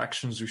strategical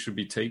actions we should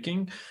be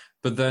taking.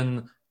 But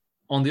then,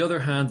 on the other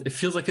hand, it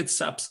feels like it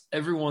saps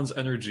everyone's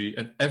energy,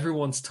 and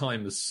everyone's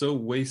time is so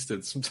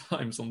wasted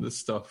sometimes on this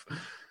stuff.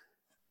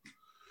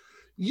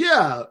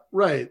 Yeah,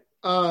 right.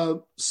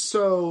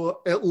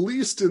 So at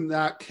least in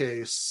that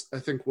case, I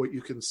think what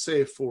you can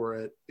say for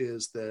it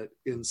is that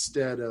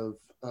instead of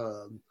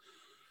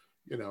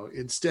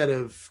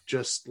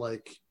just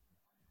like,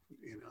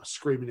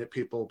 screaming at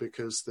people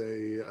because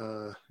they,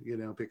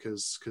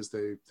 because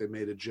they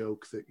made a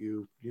joke that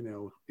you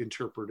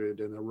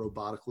interpreted in a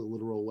robotically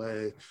literal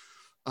way,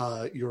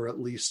 you're at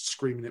least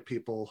screaming at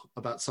people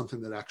about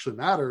something that actually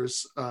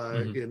matters,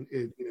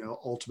 in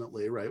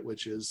ultimately, right,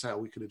 which is how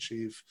we can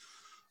achieve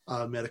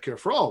Medicare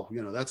for all.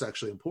 That's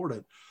actually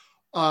important.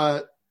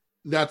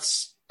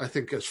 That's, I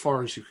think, as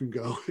far as you can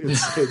go in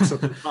saying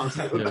something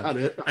positive about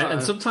it.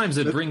 And sometimes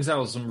it brings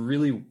out some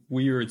really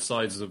weird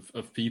sides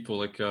of people.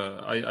 Like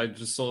I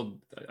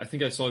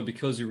think I saw it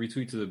because you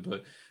retweeted it,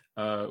 but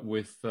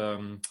with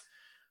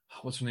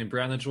what's her name,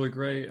 Brianna Joy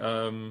Gray,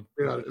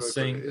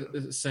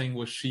 saying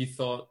what she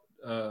thought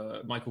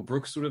Michael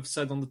Brooks would have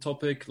said on the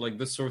topic, like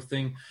this sort of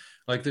thing.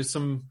 Like, there's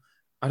some,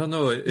 I don't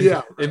know.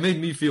 It made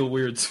me feel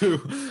weird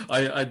too.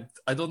 I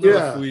don't know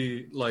if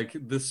we like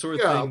this sort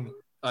of thing.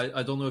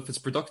 I don't know if it's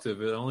productive.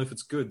 I don't know if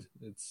it's good.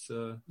 It's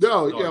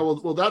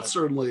well, that's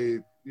certainly,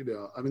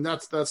 I mean,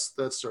 that's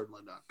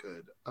certainly not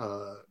good.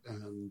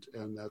 And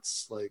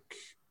that's like,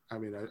 I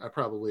mean, I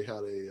probably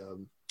had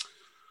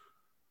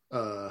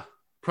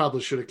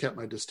probably should have kept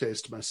my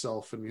distaste to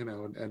myself and,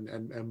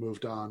 and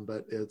moved on,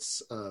 but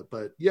it's, I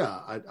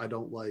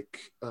don't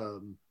like,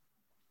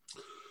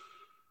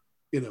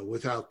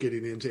 without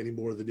getting into any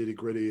more of the nitty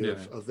gritty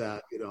of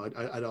that,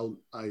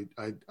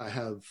 I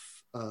have,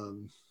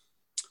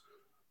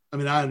 I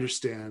mean, I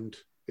understand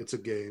it's a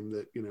game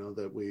that,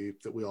 that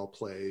we all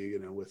play,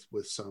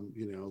 with some,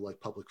 like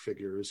public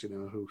figures,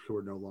 who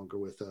are no longer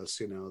with us,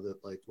 that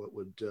like, what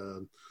would,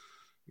 I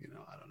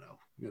don't know,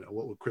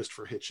 what would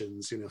Christopher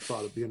Hitchens,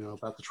 thought of,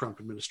 about the Trump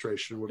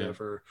administration or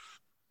whatever.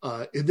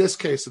 In this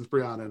case, since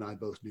Brianna and I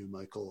both knew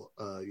Michael,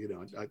 I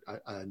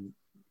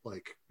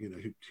like,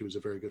 he was a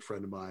very good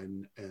friend of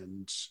mine,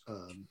 and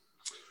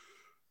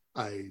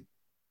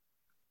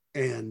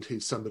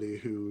he's somebody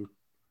who,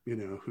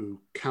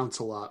 who counts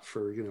a lot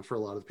for, for a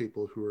lot of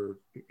people who are,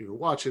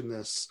 watching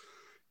this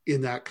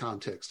in that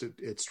context.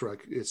 It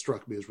struck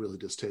me as really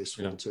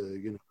distasteful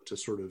to, to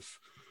sort of,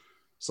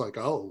 it's like,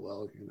 oh,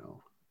 well,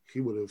 he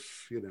would have,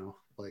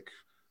 like,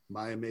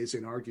 my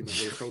amazing argument.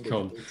 So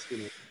do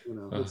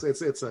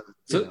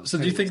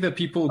you think that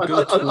people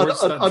go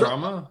towards that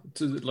drama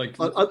to like?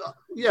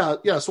 Yeah.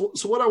 So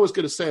what I was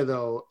going to say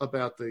though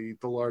about the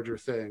larger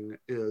thing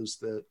is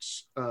that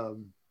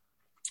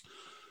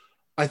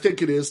I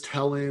think it is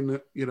telling,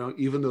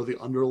 even though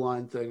the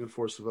underlying thing in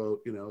Force the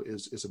Vote,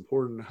 is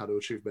important, how to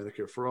achieve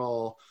Medicare for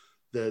all,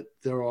 that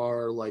there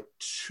are like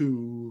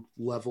two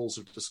levels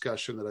of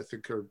discussion that I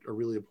think are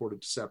really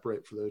important to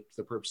separate for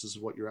the purposes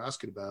of what you're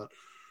asking about,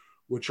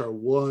 which are,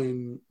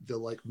 one, the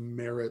like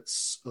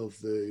merits of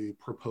the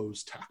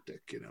proposed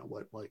tactic,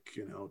 what like,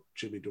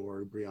 Jimmy Dore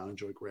and Brianna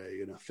Joy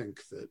Gray,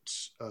 think that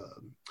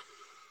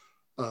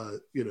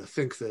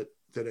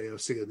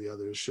AOC and the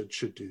others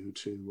should do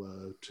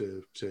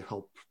to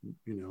help,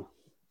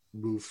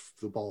 move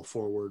the ball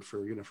forward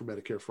for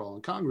Medicare for all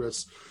in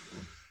Congress.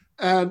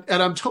 And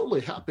I'm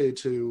totally happy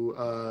to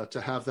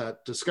have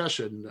that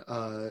discussion,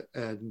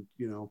 and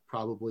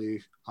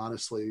probably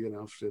honestly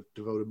have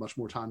devoted much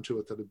more time to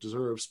it than it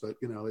deserves. But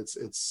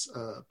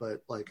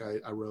but like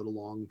I wrote a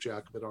long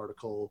Jacobin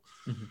article,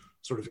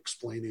 sort of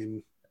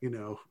explaining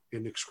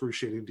in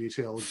excruciating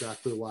detail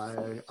exactly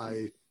why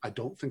I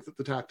don't think that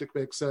the tactic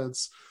makes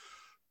sense.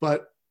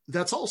 But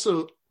that's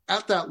also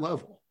at that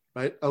level.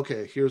 right?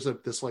 Okay, here's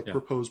this like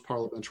proposed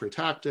parliamentary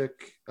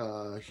tactic.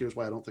 Here's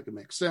why I don't think it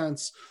makes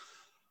sense.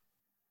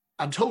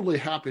 I'm totally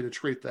happy to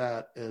treat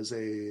that as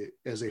a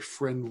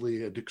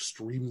friendly and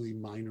extremely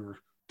minor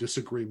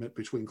disagreement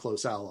between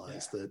close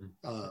allies.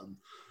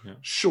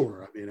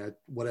 Sure, I mean,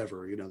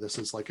 whatever, this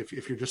is like if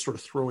you're just sort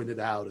of throwing it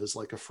out as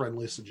like a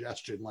friendly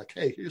suggestion, like,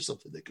 hey, here's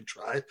something they could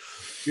try,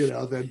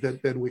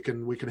 then we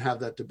can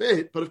have that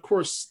debate. But of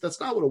course, that's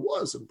not what it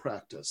was in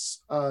practice.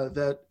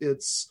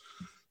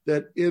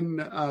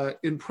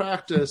 In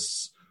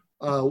practice,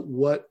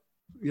 what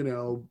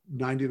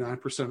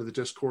 99% of the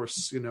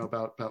discourse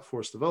about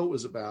force to vote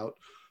was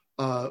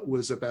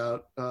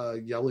about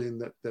yelling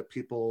that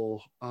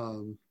people.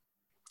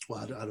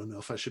 Well, I don't know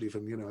if I should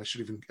even I should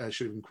even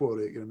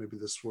quote it. Maybe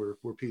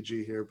we're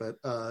PG here, but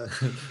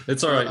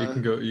it's all right. You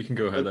can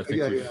go ahead. I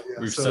think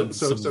we've said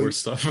some more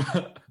stuff.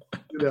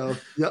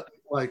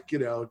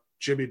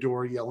 Jimmy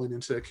Dore yelling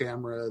into the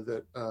camera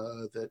that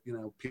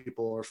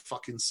people are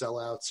fucking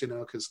sellouts,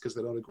 because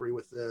they don't agree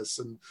with this,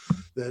 and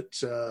that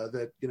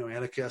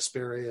Anna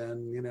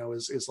Kasparian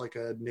is like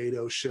a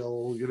NATO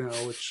shill,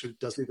 which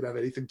doesn't even have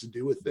anything to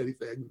do with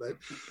anything, but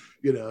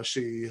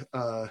she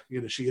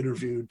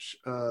interviewed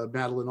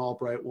Madeleine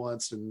Albright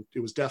once, and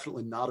it was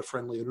definitely not a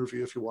friendly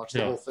interview if you watch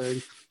the whole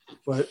thing,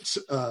 but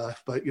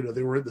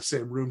they were in the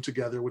same room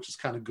together, which is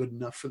kind of good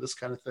enough for this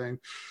kind of thing,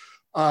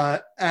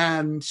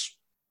 and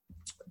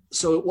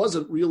so it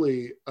wasn't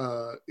really,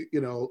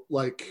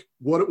 like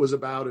what it was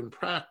about in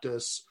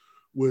practice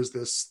was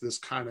this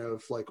kind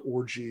of like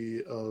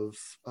orgy of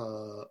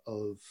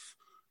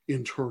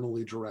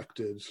internally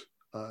directed,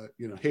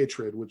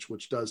 hatred,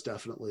 which does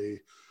definitely,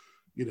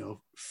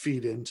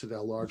 feed into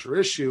that larger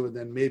issue, and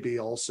then maybe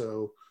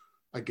also,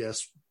 I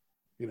guess,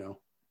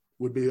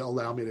 would be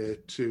allow me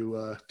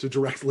to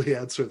directly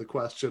answer the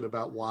question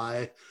about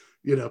why,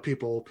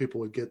 people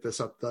would get this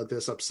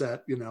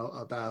upset,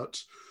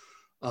 about.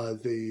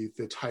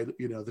 The title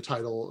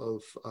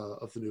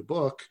of the new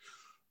book,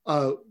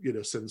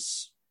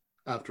 since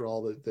after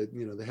all that they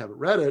haven't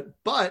read it,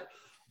 but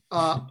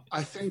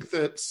I think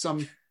that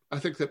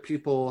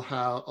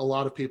a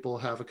lot of people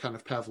have a kind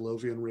of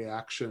Pavlovian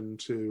reaction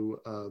to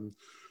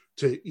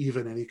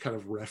even any kind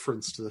of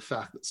reference to the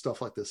fact that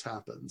stuff like this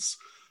happens,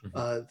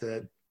 like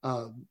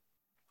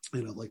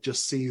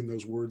just seeing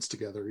those words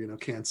together,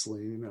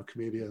 canceling,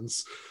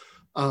 comedians,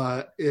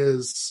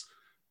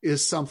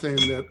 is something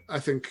that I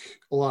think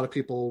a lot of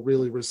people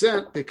really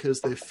resent because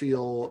they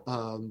feel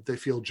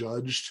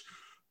judged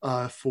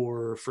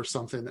for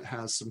something that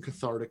has some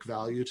cathartic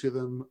value to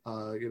them,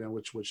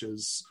 which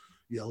is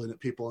yelling at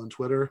people on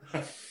Twitter,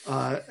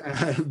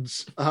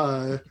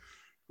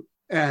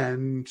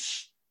 and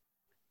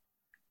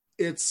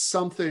it's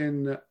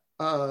something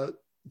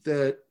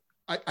that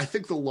I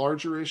think the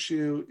larger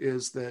issue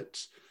is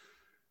that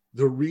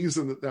the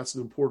reason that that's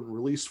an important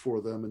release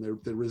for them, and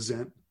they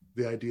resent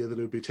the idea that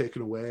it would be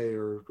taken away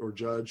or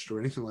judged or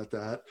anything like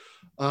that,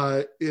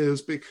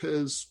 is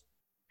because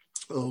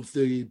of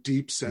the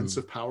deep sense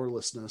of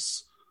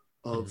powerlessness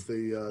of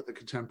the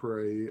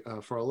contemporary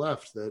far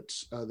left.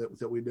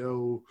 That we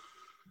know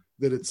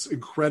that it's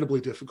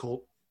incredibly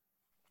difficult,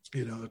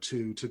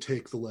 to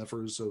take the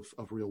levers of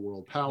real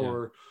world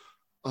power.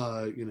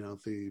 So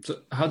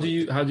how do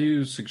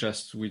you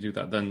suggest we do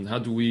that then? How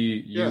do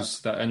we use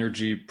that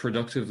energy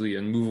productively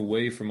and move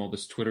away from all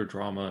this Twitter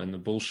drama and the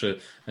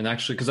bullshit, and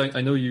actually, because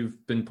I know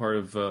you've been part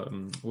of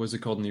what is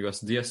it called in the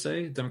US,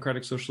 DSA,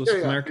 Democratic Socialists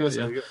of America,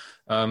 DSA,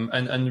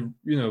 and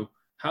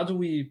how do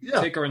we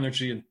take our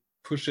energy and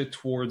push it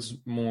towards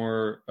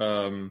more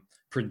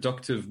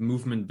productive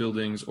movement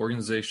buildings,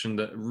 organization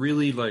that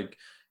really like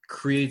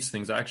creates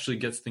things, that actually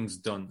gets things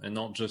done, and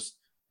not just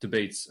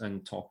debates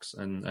and talks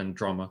and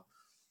drama?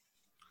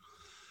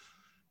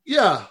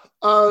 Yeah.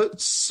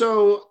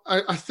 So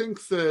I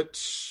think that,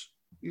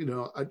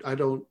 I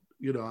don't,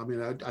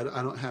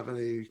 I don't have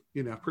any,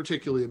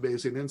 particularly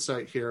amazing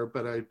insight here,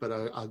 but I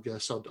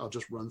guess I'll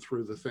just run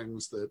through the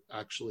things that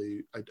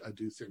actually I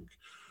do think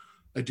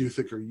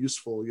are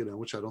useful,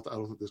 which I don't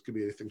think there's going to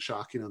be anything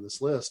shocking on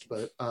this list,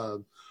 but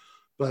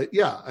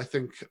yeah, I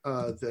think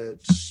that,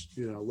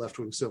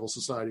 left-wing civil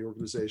society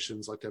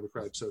organizations like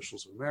Democratic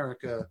Socialists of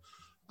America,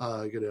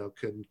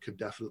 could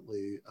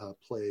definitely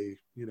play,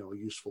 a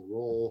useful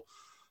role.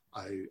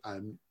 I've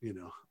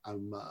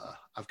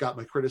got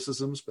my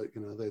criticisms, but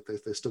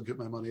they still get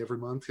my money every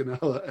month, and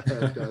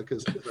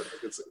because I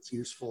think it's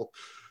useful.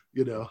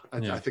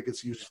 I think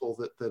it's useful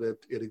that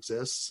it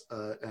exists,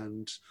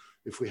 and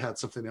if we had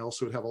something else,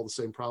 we would have all the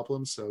same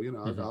problems. So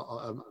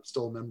I'm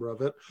still a member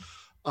of it,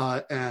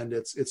 and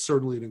it's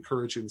certainly an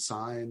encouraging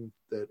sign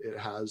that it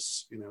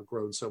has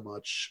grown so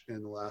much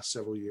in the last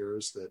several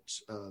years. That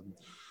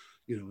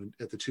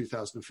at the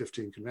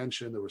 2015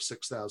 convention, there were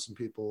 6,000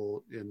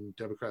 people in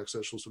Democratic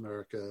Socialists of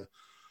America,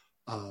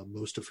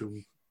 most of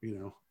whom,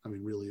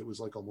 really it was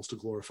like almost a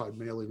glorified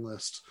mailing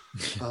list.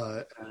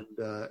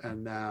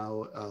 And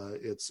now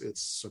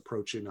it's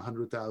approaching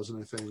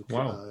 100,000, I think.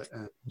 Wow.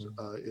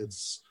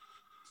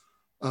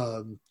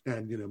 And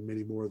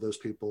many more of those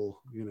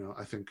people,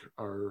 I think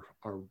are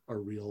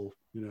real,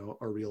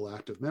 are real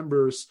active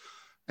members,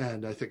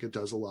 and I think it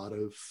does a lot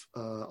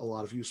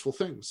of useful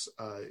things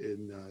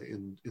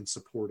in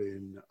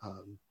supporting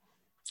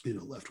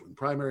left-wing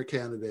primary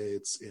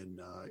candidates, in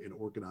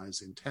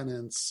organizing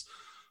tenants,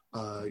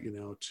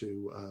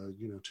 to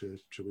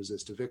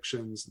resist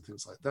evictions and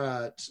things like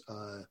that.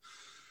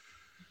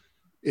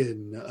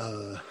 In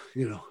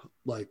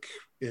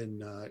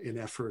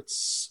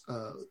efforts,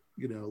 to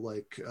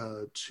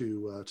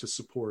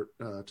support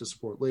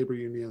labor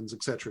unions,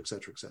 et cetera, et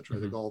cetera, et cetera. Mm-hmm.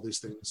 I think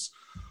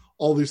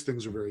all these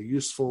things are very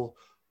useful.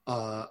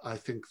 I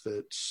think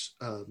that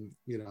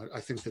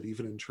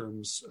even in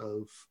terms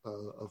of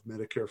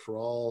Medicare for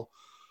all,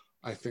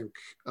 I think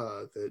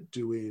that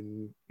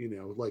doing,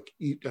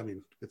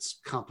 it's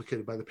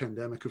complicated by the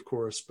pandemic, of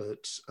course,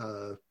 but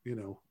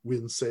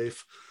win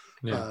safe.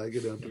 Yeah.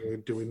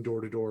 Doing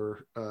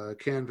door-to-door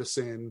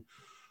canvassing,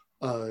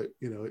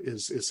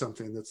 is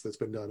something that's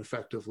been done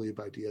effectively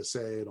by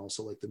DSA, and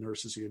also like the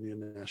Nurses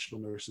Union,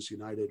 National Nurses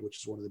United, which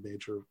is one of the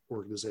major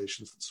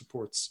organizations that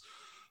supports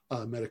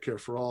Medicare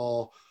for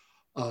all.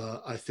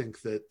 I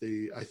think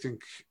the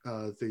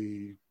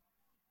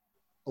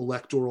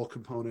electoral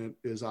component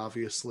is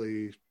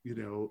obviously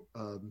inescapable.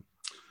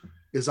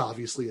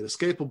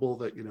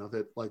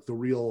 That like the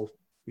real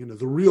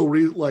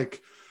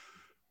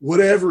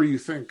whatever you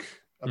think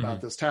about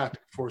this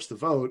tactic, force the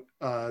vote,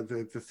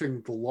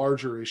 the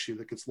larger issue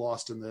that gets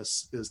lost in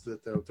this is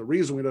that the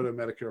reason we don't have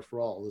Medicare for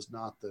all is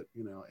not that,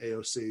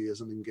 AOC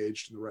isn't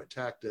engaged in the right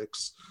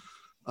tactics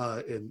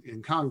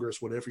in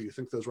Congress, whatever you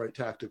think those right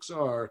tactics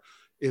are.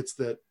 It's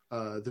that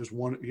there's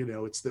one,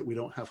 it's that we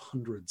don't have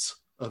hundreds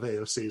of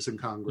AOCs in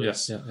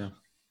Congress. Yeah.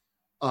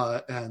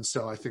 And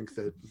so I think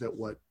that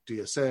what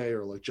DSA,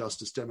 or like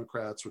Justice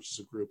Democrats, which is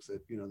a group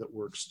that, that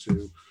works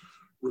to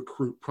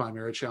recruit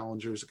primary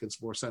challengers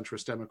against more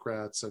centrist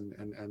Democrats and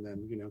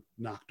then,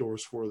 knock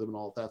doors for them and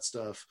all of that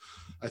stuff.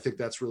 I think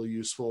that's really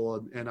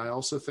useful. And I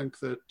also think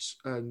that,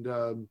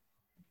 I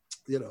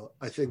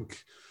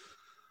think,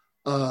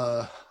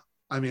 I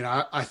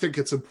think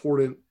it's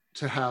important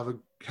to have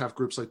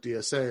groups like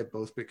DSA,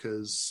 both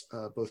because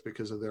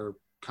of their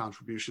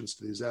contributions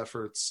to these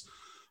efforts,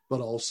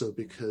 but also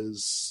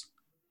because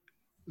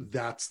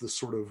that's the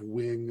sort of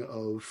wing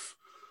of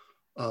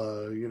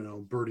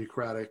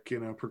Bernie-cratic,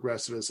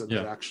 progressivism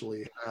that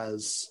actually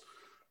has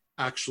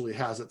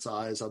its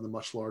eyes on the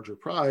much larger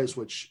prize,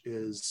 which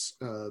is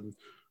a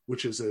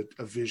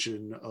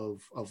vision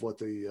of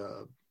what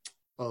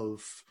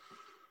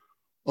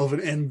of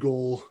an end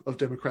goal of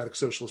democratic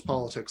socialist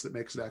politics that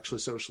makes it actually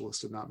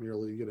socialist and not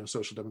merely,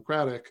 social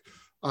democratic.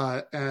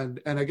 And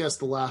I guess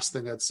the last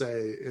thing I'd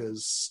say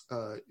is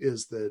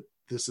that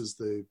this is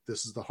the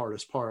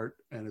hardest part.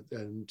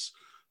 And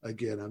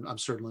again, I'm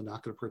certainly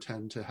not going to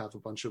pretend to have a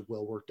bunch of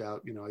well worked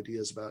out,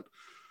 ideas about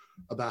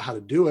how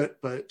to do it.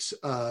 But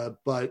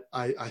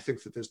I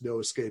think that there's no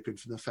escaping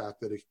from the fact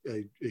that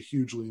a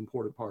hugely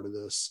important part of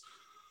this,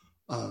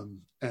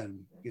 and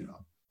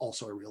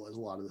also I realize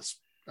a lot of this,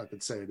 I've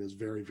been saying, is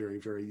very, very,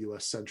 very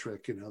U.S.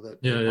 centric.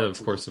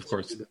 Of course.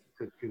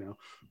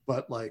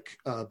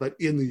 But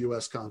in the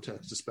U.S.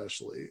 context,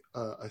 especially,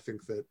 I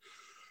think that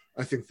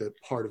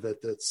part of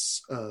it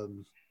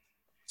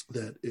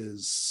that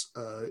is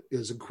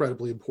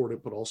incredibly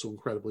important, but also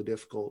incredibly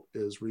difficult,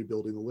 is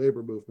rebuilding the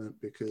labor movement,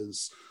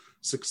 because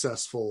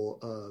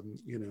successful,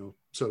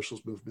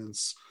 socialist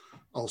movements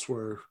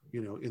elsewhere,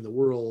 in the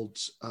world,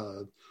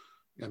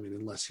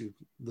 unless you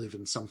live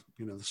in some,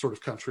 the sort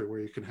of country where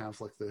you can have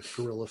like the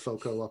guerrilla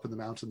FOCO up in the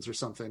mountains or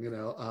something,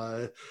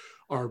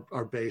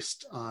 are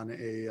based on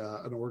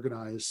an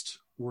organized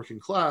working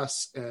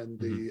class, and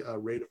the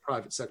rate of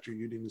private sector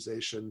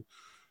unionization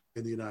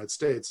in the United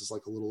States is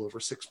like a little over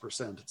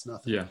 6%. It's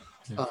nothing. Yeah,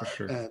 for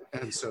sure.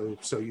 And so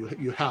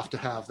you have to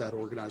have that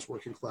organized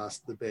working class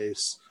at the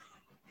base,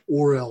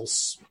 or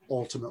else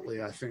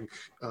ultimately, I think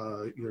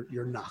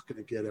you're not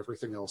going to get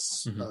everything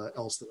else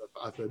else that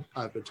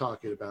I've been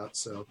talking about.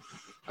 So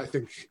I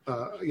think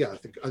I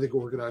think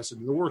organizing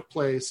in the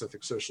workplace, I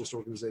think socialist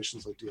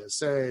organizations like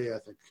DSA, I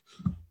think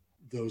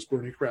those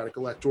Bernie-cratic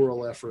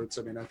electoral efforts.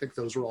 I think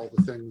those are all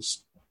the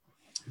things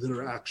that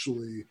are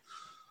actually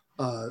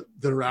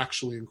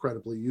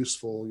incredibly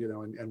useful,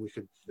 and we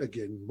could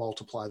again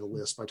multiply the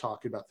list by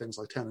talking about things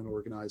like tenant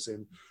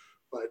organizing.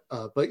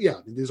 But yeah,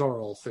 these are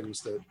all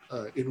things that,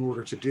 in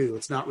order to do,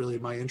 it's not really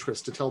in my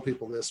interest to tell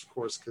people this, of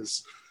course,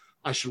 because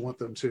I should want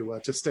them to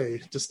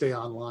stay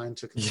online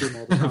to consume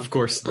all the content. Of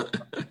course.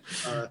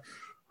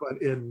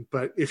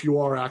 But if you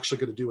are actually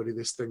going to do any of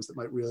these things that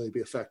might really be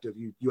effective,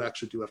 you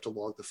actually do have to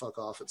log the fuck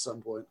off at some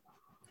point.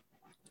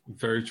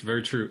 Very,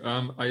 very true.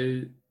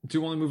 I do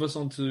want to move us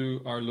on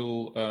to our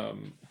little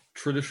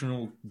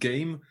traditional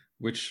game,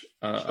 which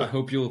I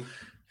hope you'll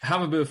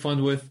have a bit of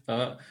fun with.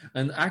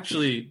 And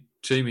actually,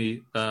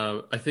 Jamie,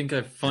 I think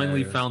I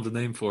finally found the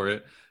name for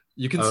it.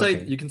 You can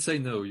say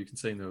no.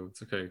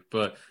 It's okay.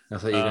 But I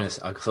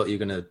thought you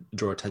were gonna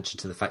draw attention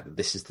to the fact that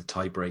this is the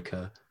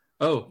tiebreaker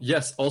Oh,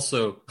 yes,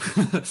 also.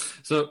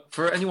 So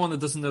for anyone that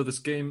doesn't know this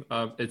game,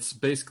 it's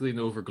basically an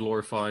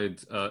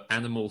overglorified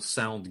animal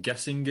sound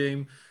guessing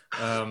game.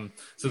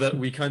 So that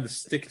we kind of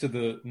stick to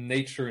the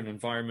nature and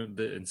environment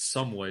bit in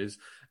some ways.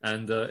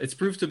 And it's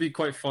proved to be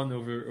quite fun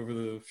over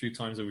the few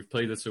times that we've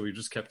played it, so we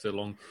just kept it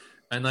along.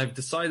 And I've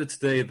decided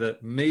today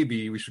that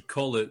maybe we should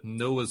call it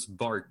Noah's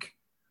Bark.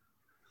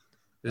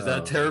 Is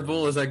that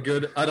terrible? Is that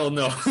good? I don't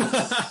know.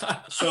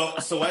 So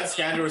what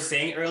Skander was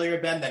saying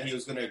earlier, Ben, that he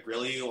was going to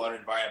grill you on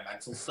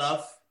environmental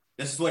stuff,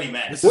 this is what he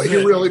meant. What he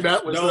really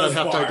meant was Noah's that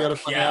I have Bark, to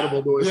identify yeah.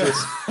 animal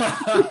noises.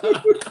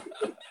 Yeah.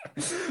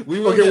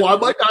 Well, I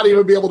might not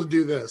even be able to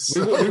do this.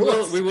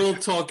 We will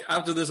talk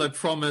after this. I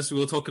promise we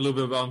will talk a little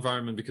bit about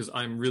environment because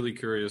I'm really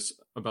curious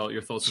about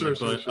your thoughts on it.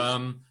 But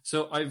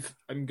so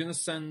I'm gonna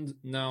send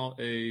now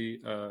a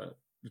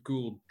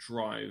Google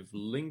Drive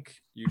link.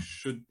 You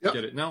should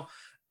get it now,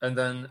 and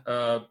then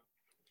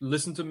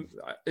listen to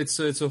it's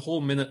a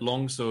whole minute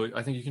long. So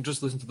I think you can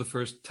just listen to the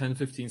first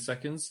 10-15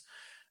 seconds.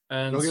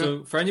 And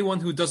so for anyone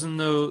who doesn't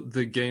know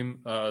the game,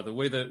 the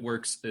way that it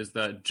works is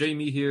that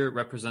Jamie here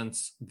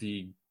represents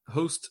the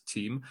host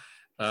team,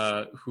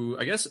 who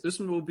I guess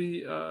Usman will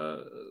be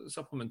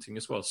supplementing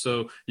as well.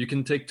 So you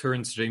can take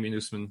turns, Jamie and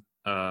Usman,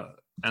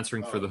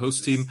 answering for the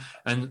host team.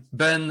 And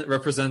Ben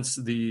represents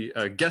the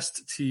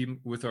guest team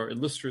with our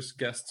illustrious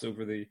guests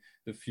over the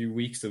few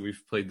weeks that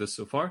we've played this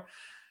so far.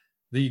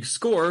 The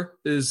score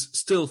is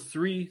still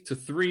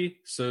 3-3.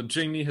 So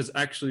Jamie has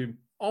actually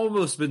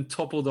almost been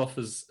toppled off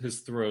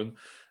his throne.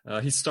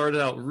 He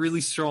started out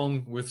really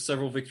strong with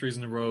several victories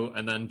in a row,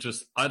 and then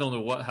just, I don't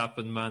know what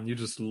happened, man. You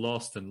just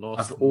lost and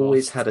lost. I've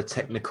always had a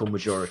technical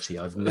majority.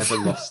 I've never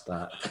lost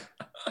that.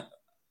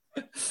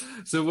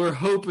 So we're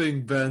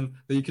hoping, Ben,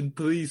 that you can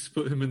please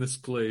put him in his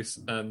place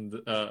and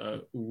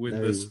win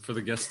this for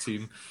the guest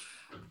team,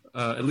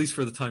 at least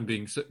for the time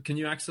being. So can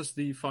you access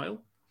the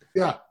file?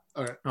 Yeah.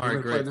 All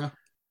right, great. Now.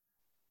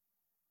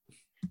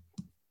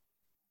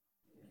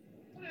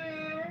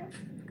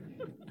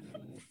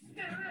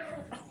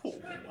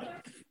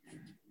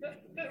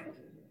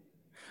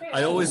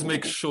 I always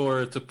make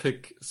sure to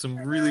pick some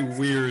really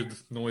weird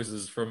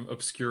noises from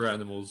obscure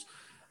animals.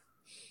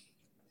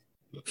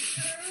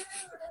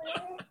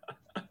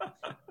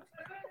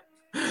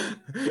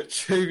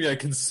 Jamie, I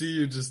can see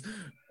you just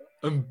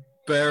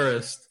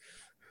embarrassed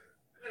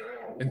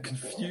and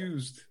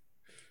confused.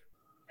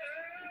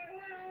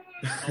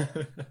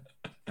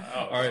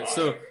 All right,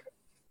 so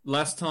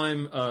last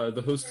time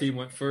the host team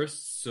went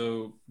first.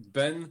 So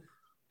Ben,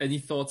 any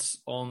thoughts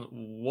on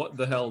what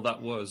the hell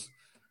that was?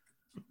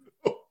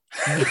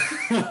 I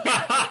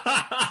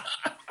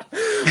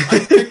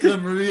picked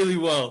them really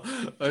well,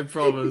 I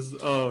promise.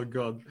 Oh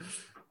god.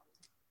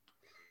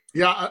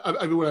 Yeah,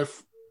 I mean, when I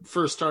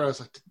first started, I was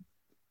like,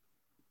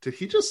 did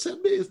he just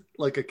send me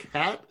like a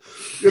cat?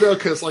 You know,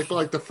 because like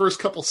the first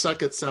couple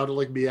seconds sounded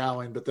like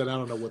meowing, but then I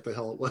don't know what the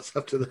hell it was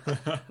after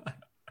that.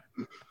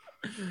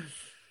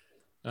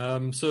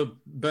 So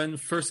Ben,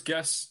 first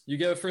guess. You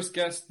get a first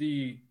guess.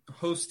 The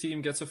host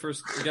team gets a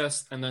first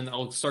guess, and then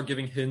I'll start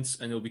giving hints,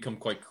 and it'll become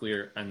quite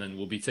clear, and then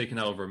we'll be taken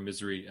out of our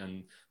misery,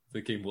 and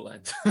the game will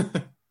end.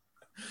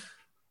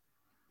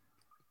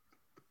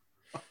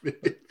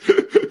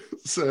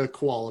 It's a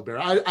koala bear.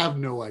 I have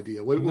no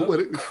idea.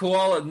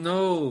 Koala?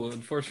 No,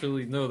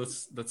 unfortunately, no.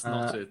 That's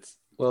not it.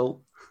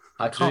 Well,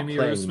 I can't Jamie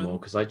play Usman? anymore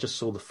because I just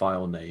saw the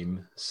file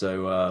name.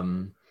 So,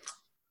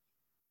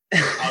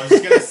 I was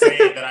just gonna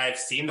say that I've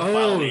seen the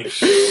file name.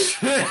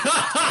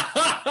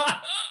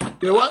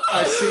 You know what?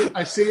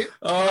 I see.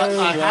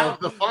 I have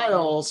the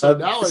file, so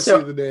now I see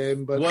the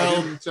name. But I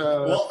didn't.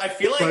 I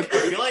feel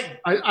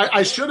like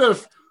I should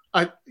have.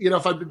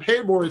 If I'd been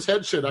paying more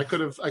attention, I could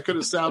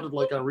have sounded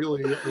like a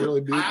really new.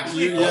 I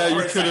actually thought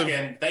for a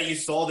second that you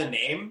saw the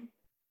name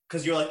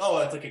because you're like, oh,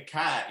 it's like a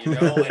cat, and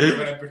you're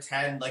gonna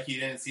pretend like you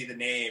didn't see the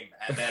name,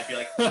 and then be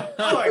like,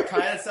 oh, it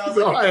kind of sounds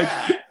like a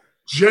cat.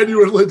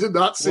 Genuinely did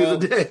not see the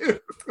name.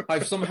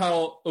 I've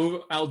somehow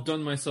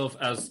outdone myself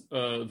as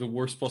the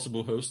worst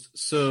possible host,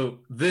 so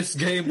this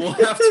game will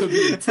have to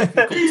be a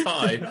technical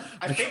tie.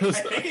 I think it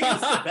was the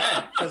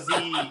Ben because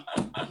he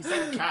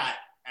said cat,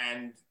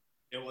 and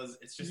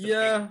it's just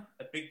a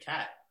big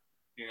cat,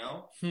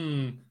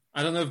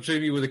 I don't know if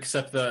Jamie would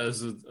accept that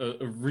as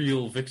a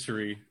real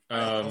victory.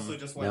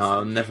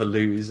 I'll never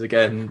lose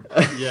again.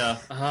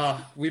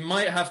 We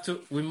might have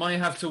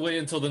to wait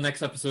until the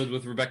next episode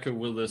with Rebecca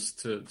Willis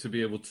to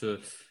be able to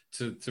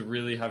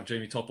really have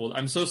Jamie toppled.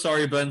 I'm so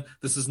sorry, Ben.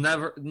 This has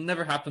never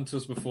happened to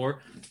us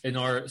before in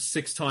our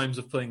 6 times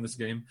of playing this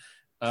game.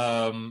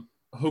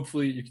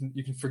 Hopefully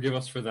you can forgive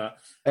us for that.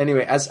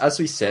 Anyway, as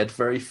we said,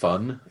 very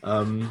fun.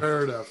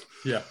 Fair enough.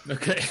 Yeah.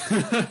 Okay.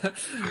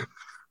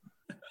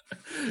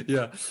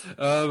 Yeah.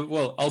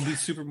 Well, I'll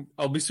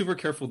be super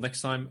careful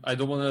next time. I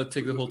don't want to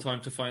take the whole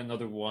time to find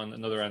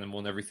another animal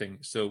and everything.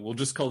 So we'll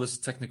just call this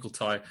a technical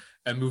tie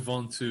and move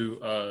on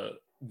to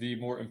the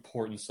more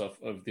important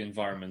stuff of the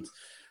environment.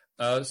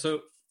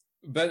 So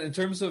Ben, in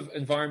terms of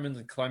environment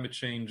and climate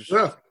change,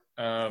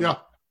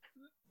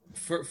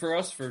 for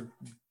us, for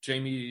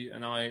Jamie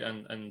and I,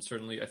 and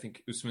certainly I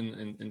think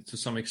Usman and to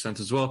some extent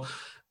as well,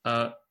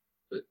 the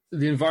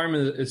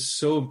environment is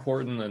so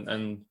important,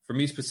 and for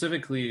me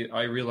specifically,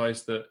 I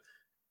realized that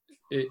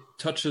it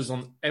touches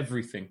on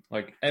everything.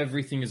 Like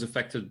everything is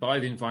affected by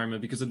the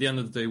environment, because at the end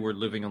of the day, we're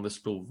living on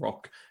this little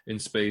rock in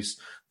space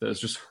that is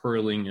just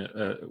hurling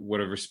at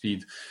whatever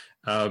speed.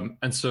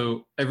 And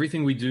so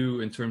everything we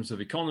do in terms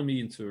of economy,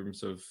 in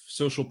terms of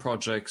social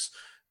projects,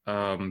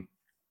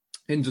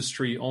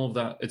 industry, all of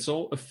that, it's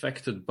all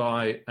affected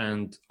by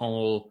and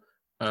all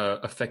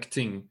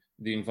affecting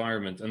the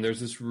environment. And there's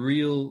this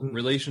real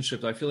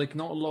relationship that I feel like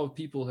not a lot of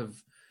people have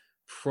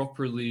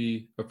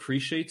properly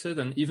appreciated.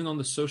 And even on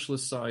the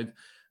socialist side,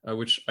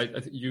 which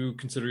you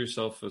consider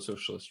yourself a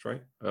socialist,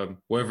 right?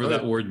 Whatever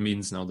that word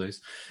means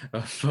nowadays.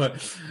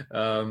 But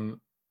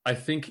I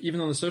think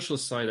even on the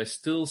socialist side, I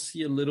still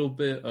see a little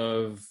bit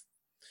of,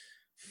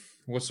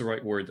 what's the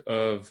right word?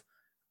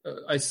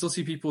 I still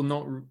see people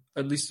not,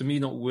 at least to me,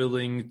 not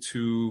willing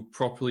to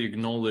properly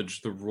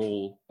acknowledge the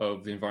role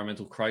of the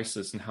environmental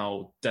crisis and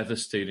how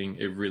devastating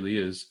it really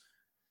is.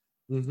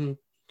 Mm-hmm.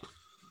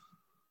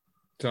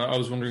 So I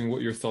was wondering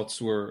what your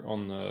thoughts were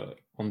on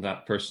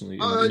that personally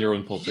in your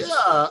own politics.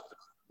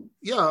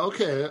 Yeah.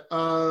 Okay.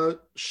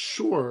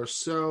 Sure.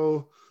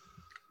 So,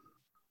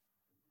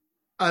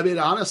 I mean,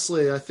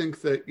 honestly, I think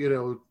that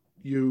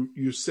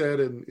you said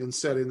in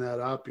setting that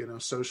up,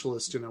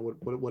 socialist,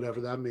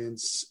 whatever that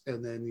means,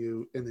 and then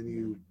you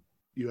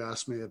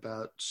asked me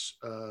about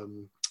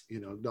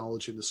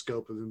acknowledging the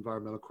scope of the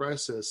environmental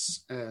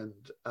crisis, and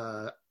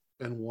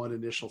one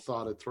initial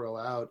thought I'd throw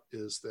out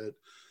is that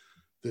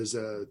there's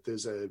a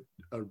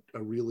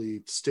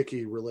really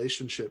sticky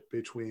relationship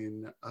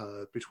between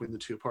the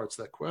two parts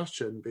of that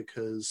question,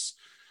 because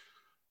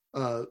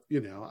I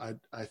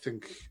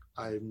think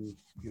I'm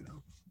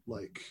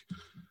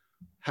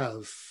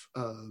have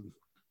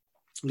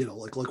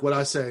like what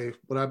I say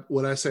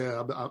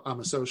I'm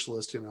a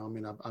socialist, I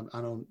mean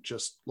I don't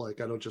just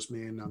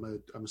mean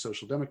I'm a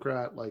social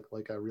democrat,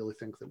 like I really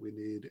think that we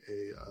need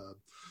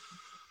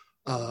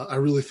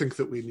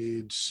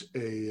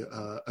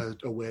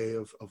a way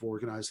of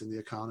organizing the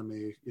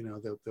economy,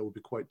 that would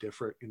be quite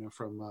different,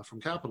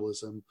 from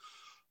capitalism.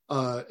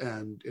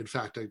 And in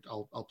fact,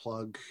 I'll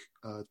plug,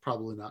 it's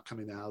probably not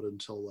coming out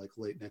until like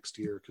late next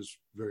year, because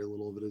very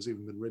little of it has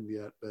even been written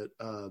yet.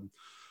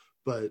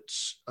 But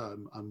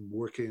I'm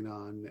working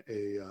on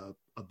a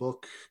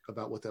book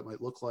about what that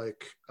might look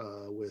like,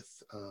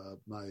 with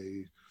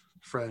my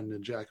friend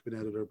and Jacobin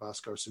editor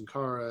Bhaskar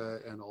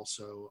Sankara, and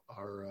also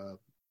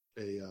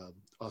a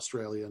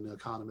Australian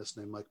economist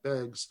named Mike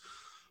Beggs,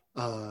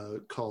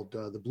 called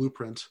The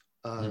Blueprint.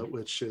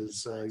 Which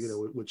is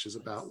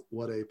about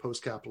what a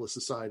post-capitalist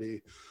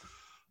society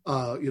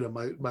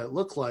might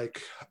look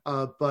like,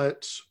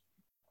 but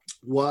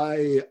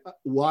why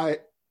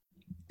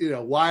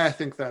I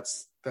think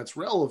that's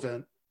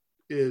relevant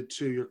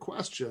to your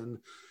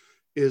question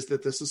is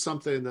that this is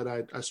something that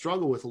I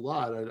struggle with a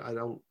lot. I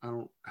don't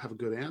have a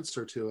good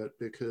answer to it,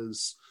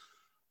 because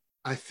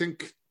I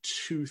think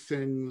two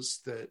things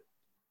that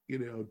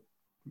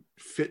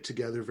fit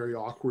together very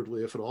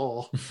awkwardly, if at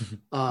all.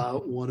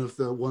 One of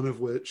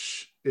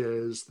which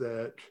is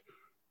that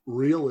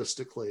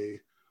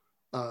realistically,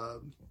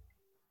 the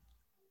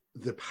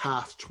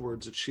path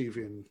towards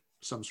achieving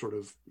some sort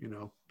of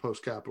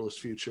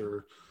post-capitalist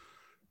future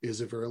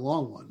is a very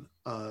long one.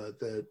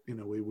 That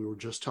we were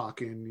just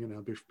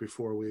talking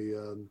before we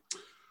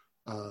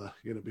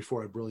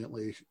before I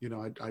brilliantly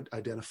I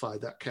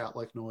identified that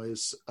cat-like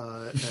noise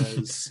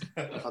as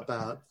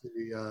about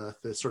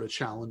the sort of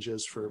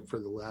challenges for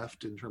the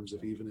left in terms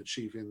of even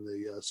achieving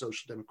the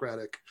social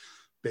democratic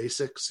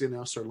basics,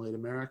 certainly in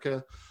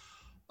America,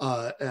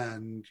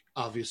 and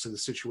obviously the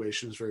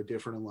situation is very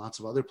different in lots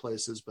of other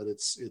places, but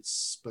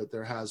but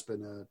there has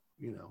been a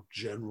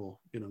general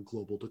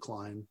global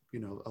decline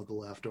of the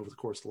left over the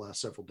course of the last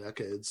several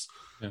decades.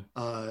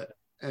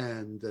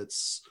 And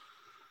that's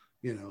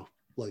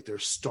like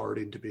there's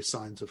starting to be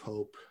signs of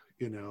hope,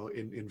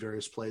 in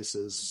various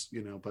places,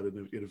 but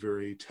in a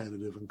very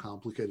tentative and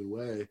complicated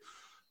way.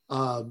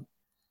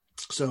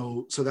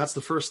 So that's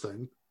the first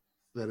thing,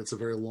 that it's a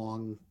very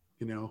long,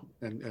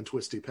 and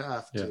twisty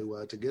path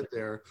to get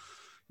there,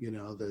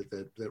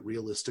 that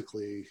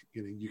realistically,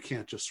 you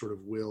can't just sort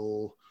of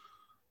will,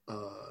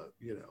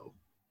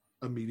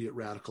 immediate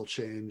radical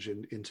change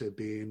into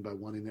being by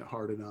wanting it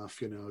hard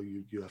enough.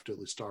 You have to at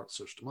least start with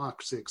social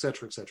democracy, et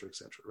cetera, et cetera, et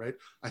cetera. Right.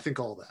 I think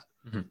all that,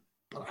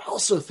 but I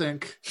also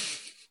think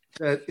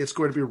that it's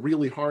going to be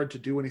really hard to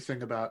do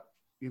anything about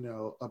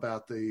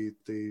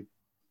the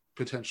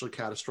potentially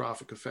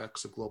catastrophic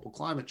effects of global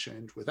climate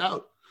change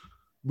without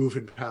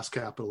moving past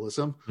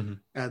capitalism.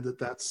 And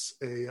that's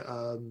a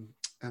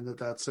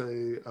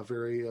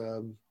very,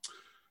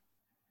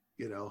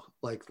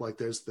 like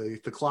there's the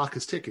clock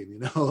is ticking,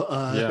 as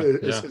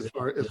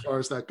far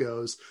as that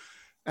goes.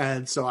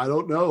 And so I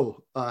don't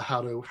know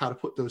how to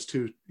put those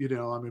two,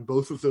 I mean,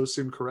 both of those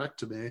seem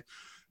correct to me.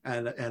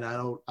 And I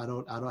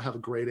don't have a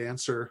great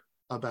answer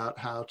about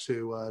how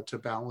to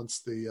balance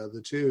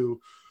the two.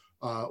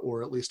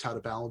 or at least how to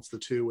balance the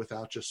two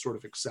without just sort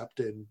of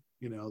accepting,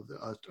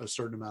 a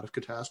certain amount of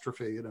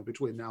catastrophe,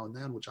 between now and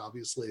then, which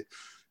obviously,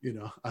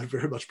 I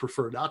very much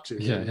prefer not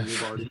to. Yeah,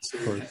 We've already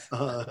seen,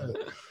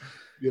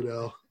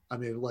 I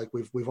mean, like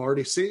we've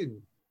already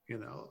seen,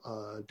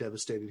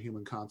 devastating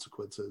human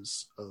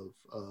consequences of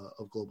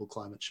global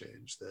climate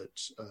change that,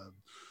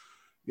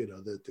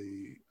 that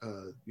the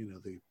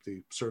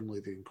certainly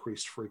the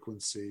increased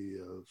frequency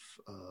of,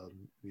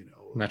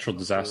 natural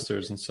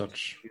disasters and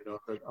such,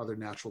 other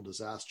natural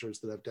disasters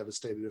that have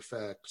devastating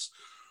effects,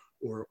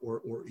 or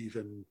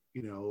even,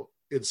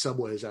 in some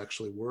ways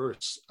actually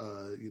worse,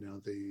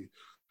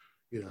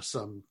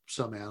 some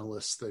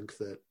analysts think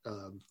that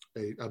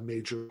a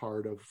major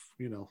part of,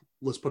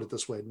 let's put it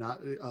this way,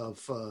 not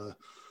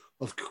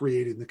of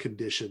creating the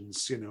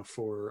conditions,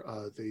 for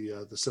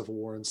the civil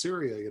war in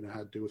Syria,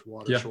 had to do with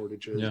water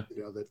shortages,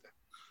 that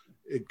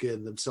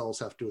again themselves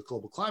have to do with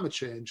global climate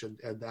change, and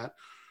that,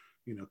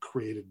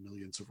 created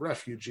millions of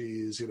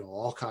refugees,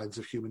 all kinds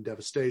of human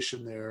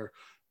devastation there,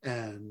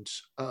 and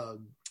I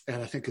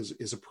think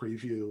is a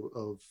preview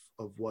of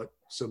what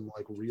some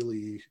like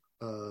really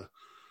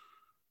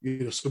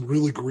some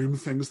really grim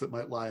things that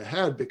might lie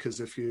ahead, because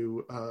if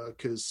you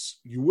because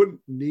you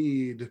wouldn't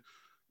need,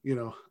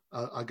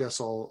 I guess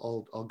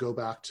I'll go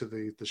back to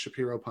the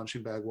Shapiro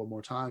punching bag one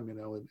more time, and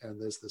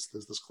there's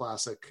this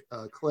classic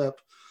clip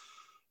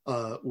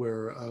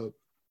where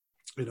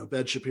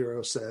Ben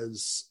Shapiro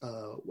says,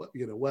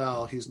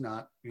 well, he's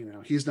not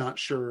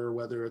sure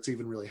whether it's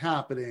even really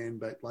happening,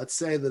 but let's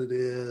say that it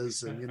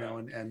is, and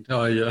and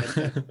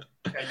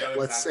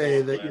let's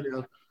say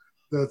that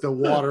the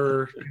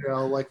water,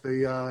 like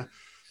the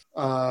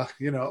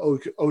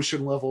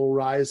ocean level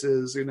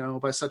rises,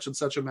 by such and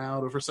such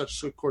amount over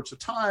such course of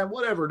time,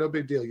 whatever, no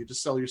big deal. You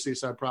just sell your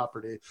seaside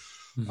property.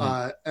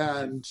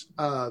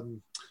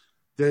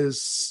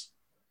 There's,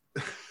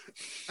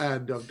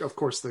 and of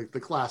course the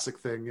classic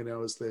thing,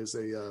 is there's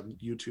a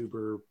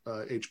YouTuber,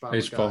 H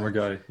Bomber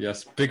guy.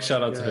 Yes. Big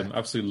shout out to him.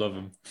 Absolutely love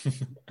him.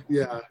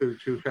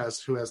 who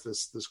has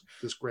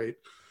this great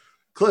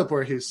clip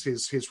where he's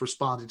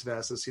responding to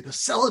that, says,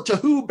 sell it to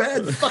who,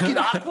 Ben? Fucking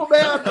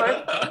Aquaman,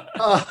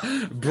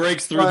 right?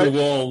 Breaks through the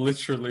wall,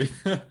 literally.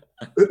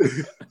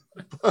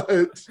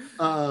 But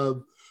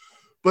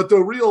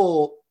the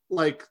real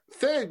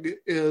thing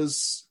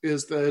is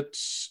that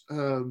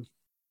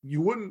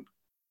you wouldn't,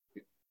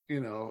 I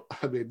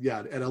mean,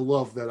 and I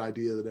love that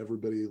idea that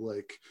everybody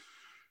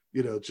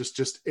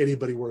just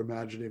anybody we're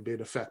imagining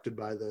being affected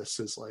by this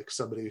is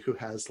somebody who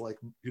has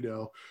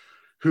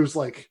who's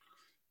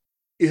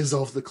is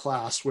of the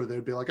class where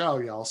they'd be like, oh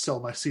yeah, I'll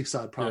sell my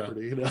seaside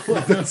property, but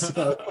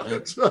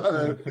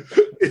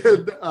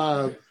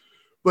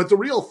the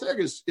real thing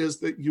is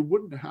that you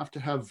wouldn't have to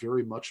have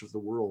very much of the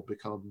world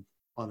become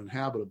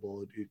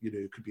uninhabitable.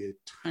 It could be a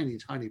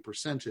tiny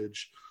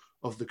percentage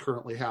of the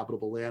currently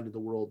habitable land in the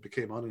world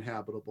became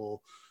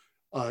uninhabitable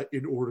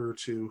in order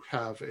to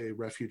have a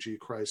refugee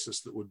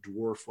crisis that would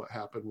dwarf what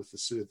happened with the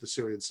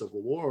Syrian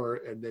civil war.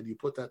 And then you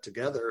put that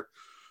together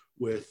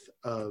with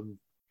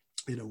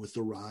with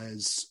the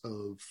rise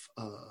of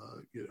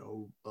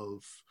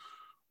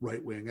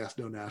right-wing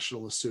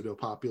ethno-nationalist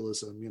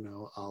pseudo-populism,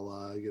 a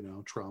la,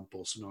 Trump,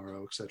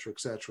 Bolsonaro, et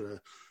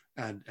cetera,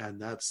 and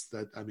that's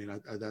that. I mean,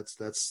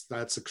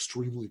 that's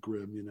extremely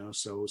grim,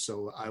 So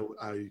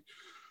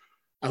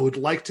I would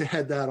like to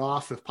head that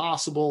off if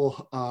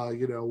possible,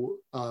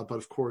 but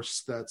of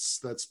course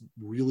that's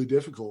really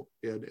difficult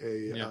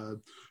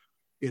in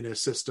a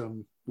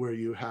system where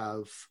you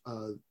have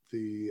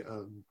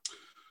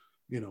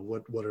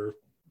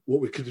what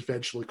we could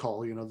eventually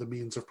call, the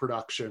means of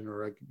production,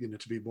 or,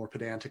 to be more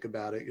pedantic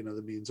about it,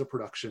 the means of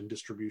production,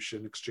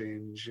 distribution,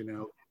 exchange,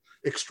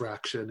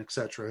 extraction,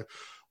 etc.,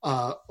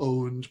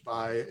 owned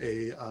by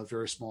a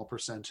very small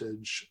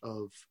percentage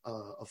of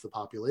the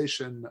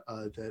population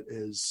that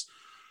is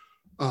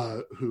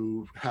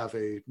who have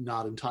a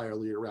not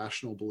entirely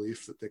irrational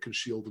belief that they can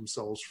shield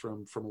themselves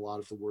from a lot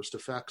of the worst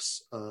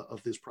effects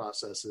of these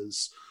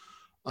processes.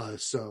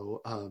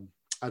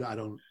 I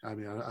don't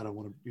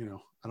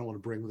want to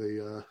bring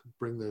the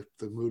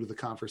mood of the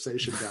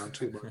conversation down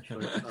too much.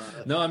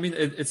 But, no, I mean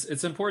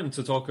it's important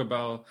to talk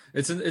about.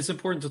 It's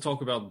important to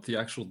talk about the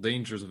actual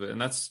dangers of it, and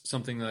that's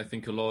something that I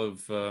think a lot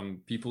of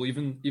people,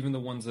 even the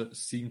ones that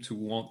seem to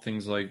want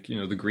things like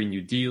the Green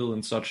New Deal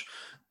and such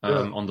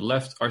on the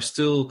left, are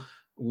still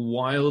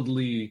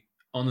wildly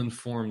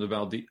uninformed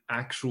about the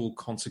actual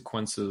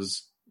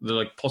consequences,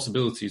 the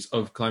possibilities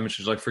of climate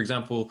change. Like, for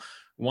example,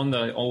 one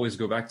that I always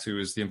go back to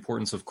is the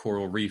importance of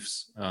coral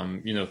reefs.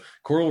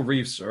 Coral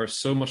reefs are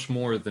so much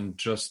more than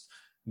just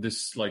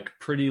this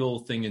pretty little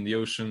thing in the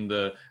ocean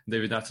that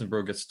David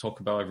Attenborough gets to talk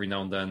about every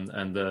now and then,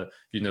 and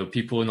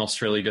people in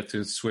Australia get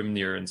to swim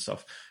near and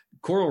stuff.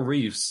 Coral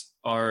reefs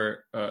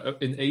are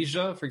in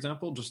Asia, for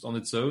example, just on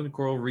its own.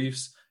 Coral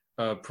reefs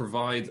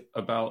provide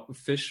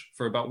fish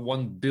for about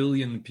 1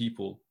 billion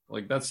people.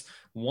 That's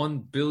 1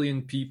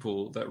 billion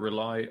people that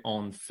rely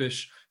on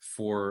fish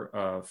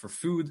for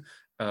food.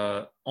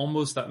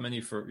 Almost that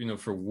many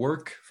for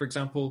work, for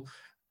example,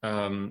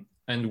 and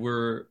and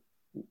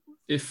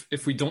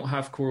if we don't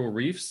have coral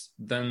reefs,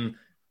 then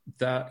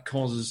that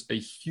causes a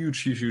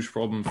huge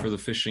problem for the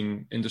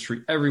fishing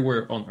industry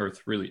everywhere on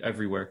Earth, really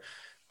everywhere.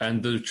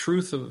 And the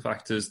truth of the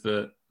fact is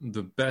that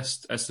the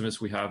best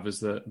estimates we have is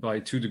that by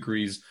 2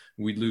 degrees,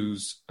 we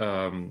lose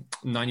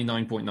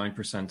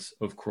 99.9%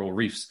 of coral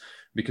reefs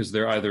because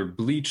they're either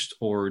bleached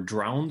or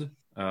drowned.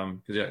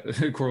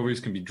 Coral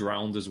reefs can be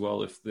drowned as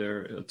well if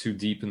they're too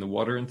deep in the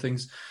water and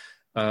things.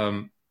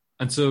 And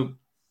so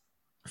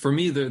for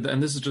me,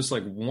 and this is just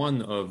like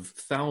one of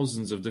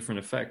thousands of different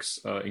effects,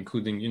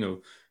 including,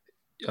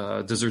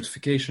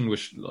 desertification,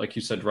 which, like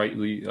you said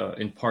rightly,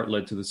 in part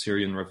led to the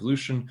Syrian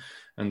revolution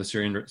and the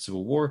Syrian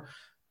civil war.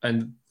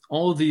 And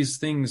all of these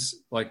things,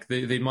 like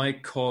they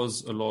might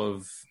cause a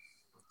lot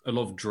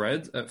of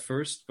dread at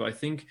first, but I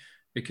think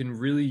it can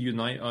really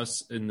unite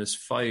us in this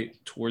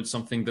fight towards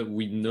something that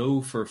we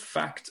know for a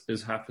fact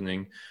is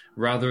happening,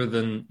 rather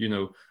than,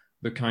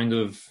 the kind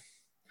of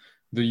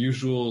the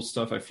usual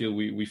stuff I feel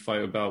we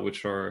fight about,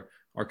 which are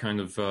kind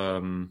of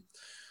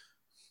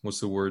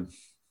what's the word?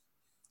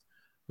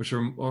 Which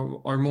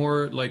are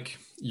more like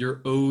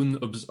your own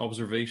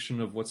observation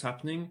of what's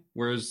happening,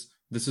 whereas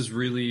this is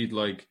really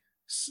like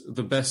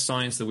the best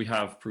science that we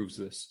have proves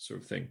this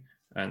sort of thing.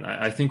 And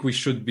I think we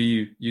should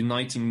be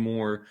uniting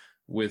more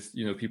with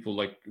people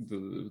like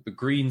the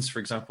Greens, for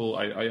example.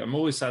 I'm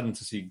always saddened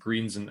to see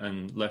Greens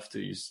and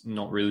lefties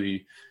not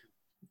really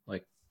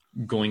like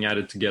going at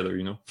it together.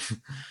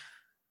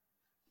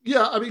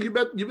 Yeah, I mean,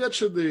 you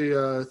mentioned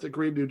the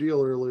Green New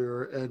Deal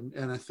earlier,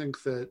 and I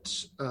think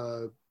that.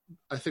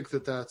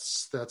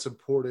 That's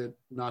important,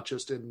 not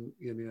just in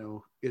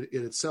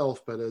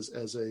itself, but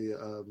as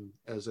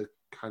a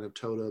kind of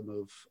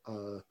totem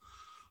of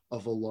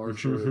a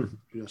larger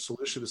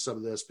solution to some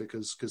of this,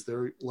 because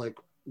they're like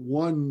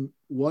one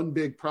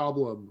big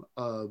problem,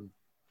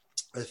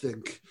 I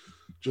think,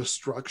 just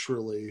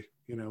structurally,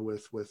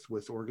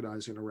 with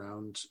organizing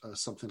around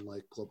something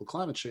like global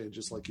climate change,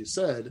 is like you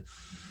said,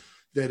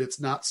 that it's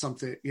not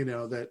something,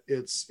 that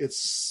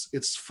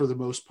it's for the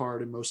most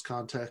part, in most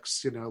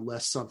contexts,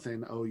 less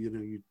something,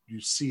 you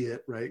see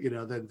it, right,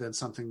 than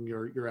something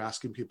you're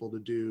asking people to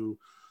do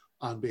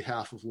on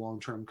behalf of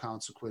long-term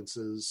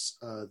consequences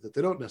that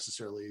they don't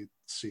necessarily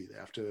see. They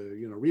have to,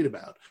 read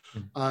about.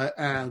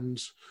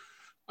 And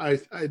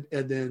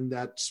then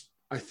that's,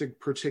 I think,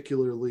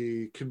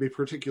 can be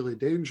particularly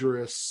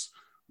dangerous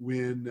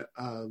when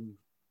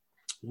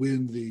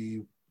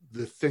the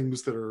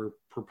things that are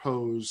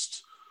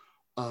proposed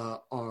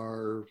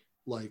are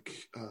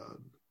like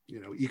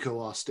eco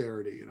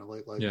austerity,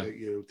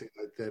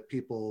 that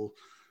people,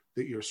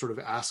 that you're sort of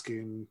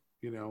asking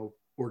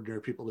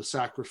ordinary people to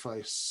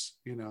sacrifice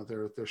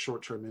their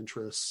short-term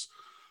interests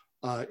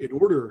in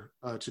order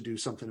to do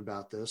something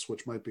about this,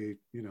 which might be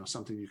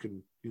something you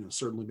can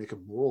certainly make a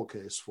moral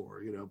case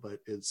for, but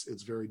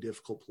it's very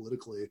difficult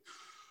politically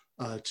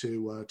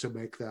to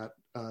make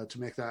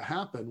that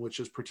happen, which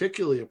is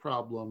particularly a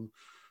problem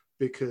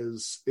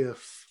because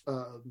if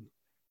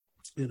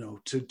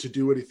to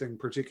do anything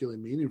particularly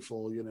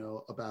meaningful,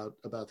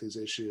 about these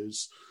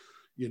issues,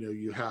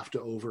 you have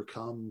to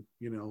overcome,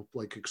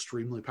 like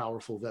extremely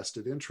powerful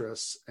vested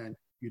interests. And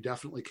you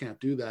definitely can't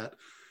do that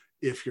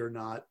if you're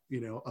not,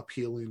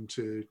 appealing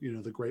to,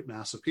 the great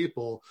mass of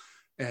people.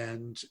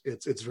 And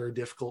it's very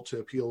difficult to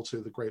appeal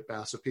to the great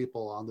mass of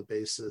people on the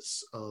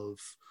basis of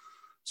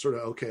sort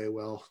of, okay,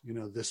 well,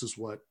 this is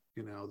what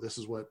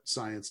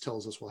science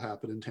tells us will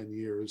happen in 10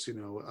 years,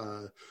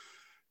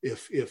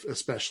 if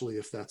especially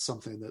if that's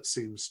something that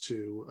seems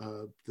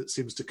to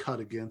cut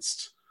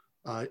against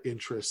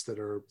interests that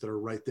are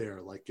right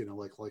there, like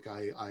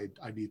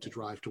I need to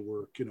drive to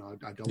work, I don't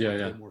want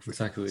to pay more for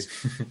exactly.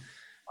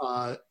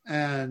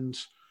 And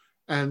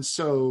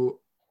so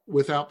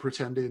without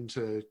pretending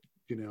to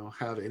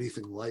have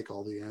anything like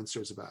all the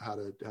answers about how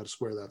to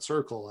square that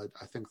circle,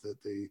 I think that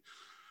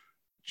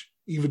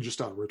even just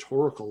on a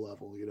rhetorical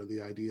level,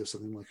 the idea of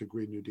something like a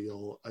Green New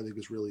Deal, I think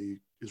is really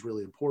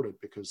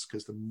important because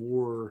the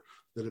more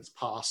that it's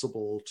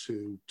possible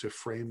to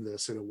frame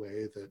this in a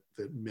way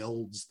that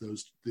melds the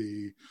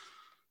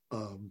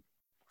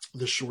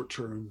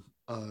short-term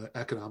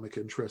economic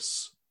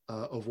interests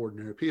of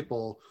ordinary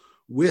people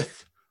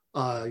with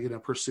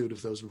pursuit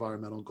of those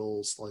environmental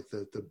goals, like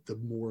the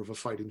more of a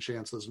fighting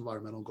chance those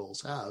environmental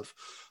goals have.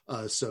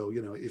 So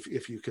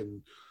if you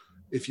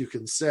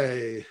can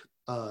say,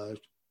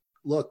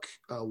 look,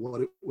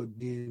 what it would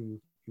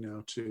mean,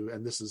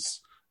 and this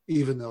is,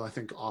 even though I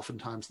think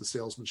oftentimes the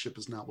salesmanship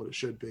is not what it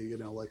should be,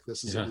 like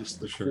this is at least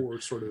the core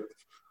sort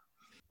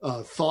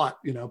of thought,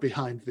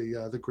 behind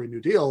the Green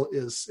New Deal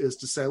is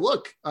to say,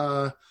 look,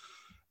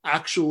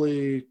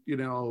 actually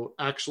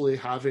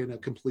having a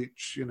complete,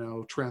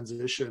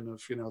 transition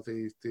of,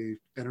 the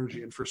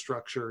energy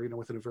infrastructure,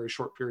 within a very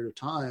short period of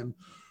time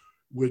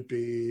would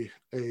be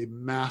a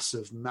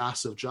massive,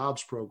 massive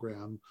jobs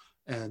program.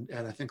 And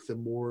I think the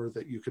more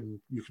that you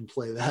can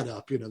play that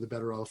up, the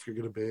better off you're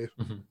going to be.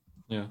 Mm-hmm.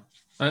 Yeah.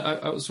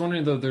 I was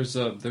wondering though, there's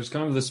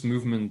kind of this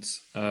movement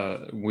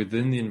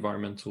within the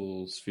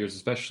environmental spheres,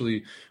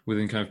 especially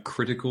within kind of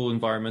critical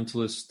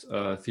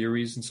environmentalist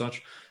theories and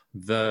such,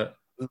 that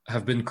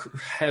have been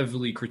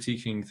heavily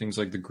critiquing things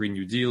like the Green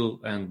New Deal,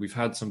 and we've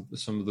had some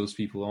of those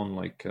people on,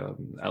 like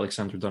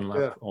Alexander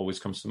Dunlap always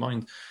comes to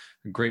mind,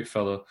 a great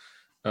fellow,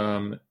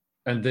 and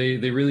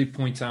they really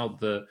point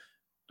out that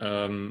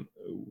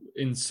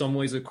in some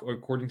ways,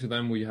 according to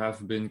them, we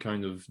have been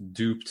kind of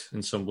duped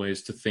in some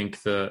ways to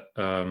think that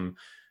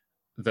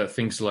that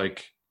things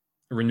like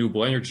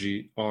renewable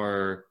energy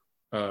are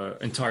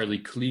entirely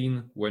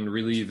clean, when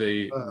really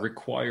they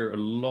require a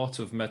lot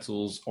of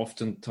metals,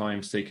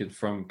 oftentimes taken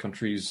from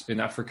countries in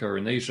Africa or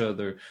in Asia.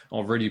 They're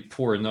already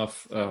poor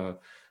enough,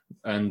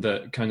 and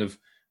that kind of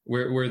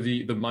where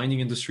the mining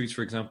industries,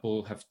 for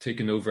example, have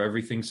taken over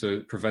everything, so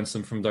it prevents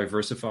them from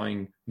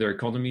diversifying their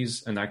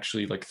economies and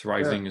actually like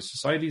thriving as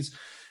societies.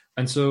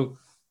 And so,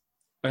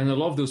 and a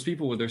lot of those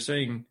people, what they're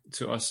saying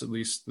to us, at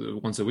least the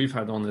ones that we've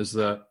had on, is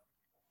that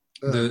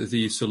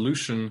the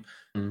solution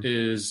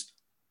is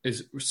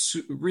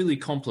really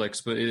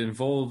complex, but it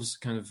involves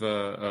kind of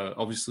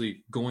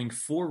obviously going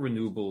for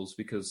renewables,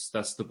 because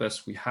that's the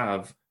best we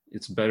have.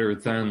 It's better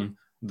than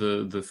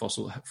the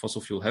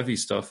fossil fuel heavy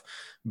stuff,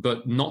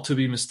 but not to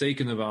be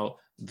mistaken about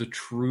the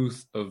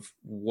truth of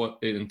what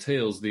it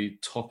entails, the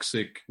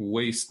toxic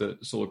waste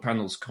that solar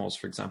panels cause,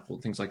 for example,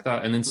 things like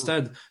that, and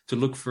instead to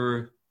look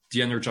for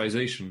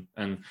de-energization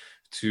and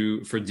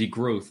for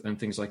degrowth and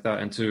things like that,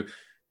 and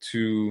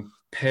to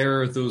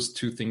pair those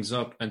two things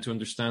up, and to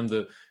understand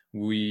that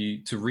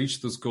to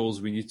reach those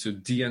goals, we need to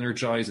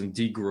de-energize and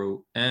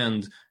degrow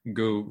and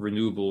go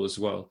renewable as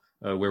well,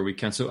 where we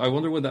can. So I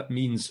wonder what that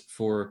means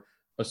for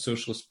a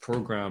socialist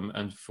program,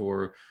 and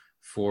for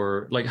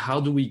like, how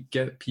do we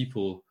get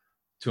people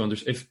to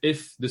understand,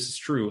 if this is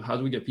true, how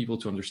do we get people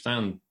to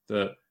understand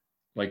that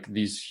like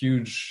these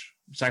huge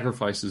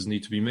sacrifices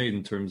need to be made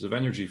in terms of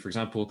energy? For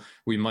example,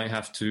 we might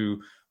have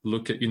to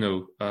look at,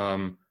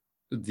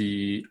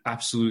 the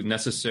absolute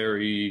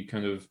necessary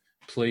kind of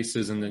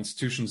places and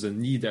institutions that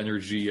need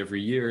energy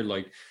every year.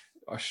 Like,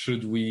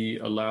 should we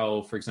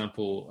allow, for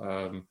example,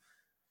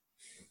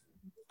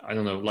 I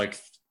don't know, like,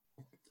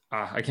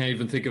 I can't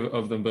even think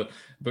of them,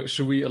 but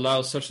should we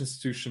allow such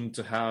institution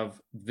to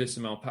have this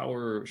amount of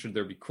power, or should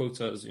there be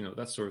quotas,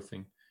 that sort of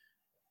thing?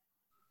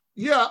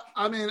 Yeah,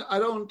 I mean, I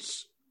don't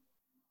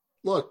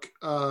look.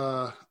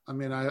 I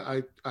mean,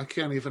 I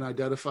can't even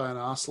identify an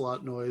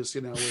ocelot noise,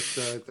 with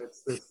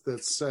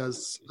that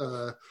says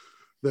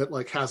that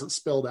like hasn't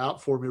spelled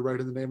out for me right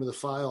in the name of the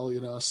file,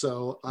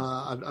 So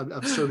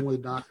I'm certainly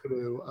not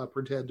going to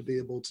pretend to be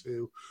able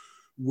to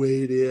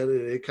wade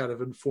in a kind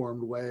of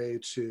informed way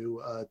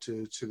to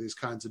these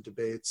kinds of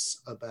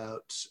debates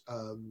about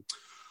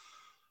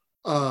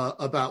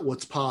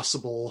what's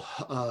possible,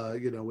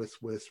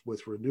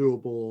 with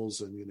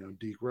renewables and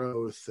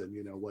degrowth and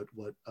what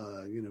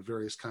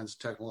various kinds of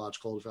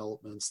technological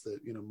developments that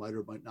might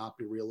or might not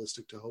be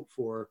realistic to hope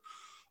for,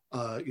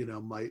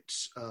 might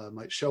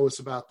show us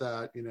about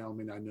that. I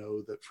mean, I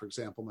know that, for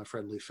example, my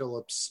friend Lee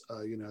Phillips,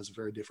 has a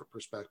very different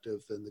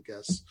perspective than the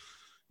guests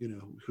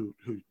who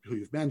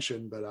you've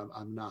mentioned, but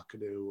I'm not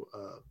going to.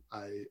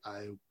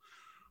 I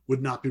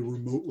would not be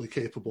remotely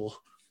capable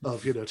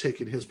of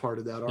taking his part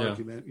of that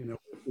argument,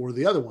 or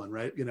the other one,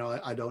 right?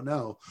 I don't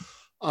know,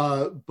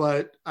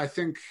 but I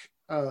think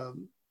I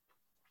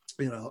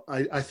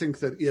think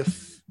that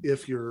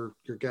if your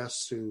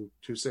guests who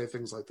say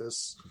things like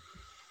this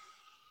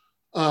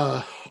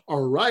are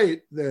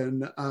right,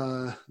 then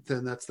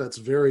that's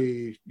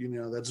very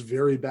that's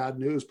very bad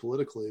news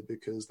politically,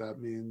 because that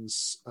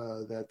means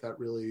that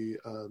really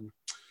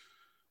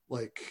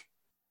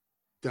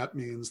that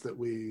means that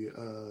we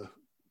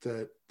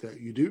that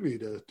you do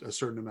need a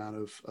certain amount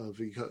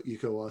of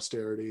eco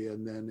austerity,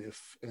 and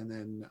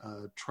then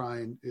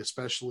trying,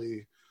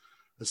 especially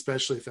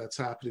if that's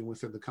happening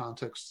within the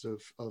context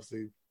of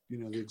the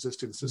the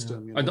existing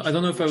system. I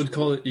don't know if I would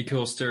call it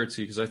eco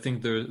austerity, because I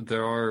think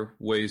there are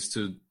ways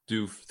to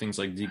do things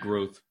like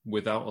degrowth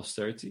without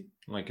austerity.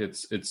 Like it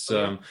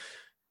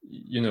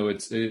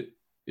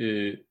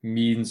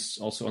means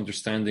also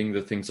understanding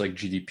that things like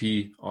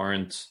GDP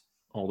aren't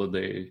all that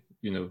they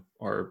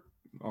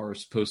are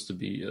supposed to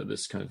be,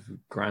 this kind of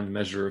grand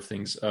measure of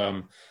things.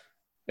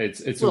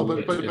 It's well,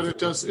 but it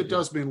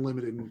does mean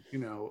limiting,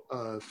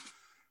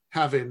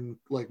 having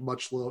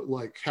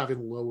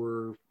having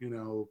lower,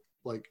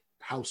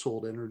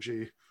 household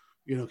energy,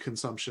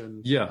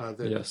 consumption.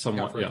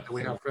 Somewhat. That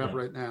we have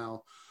right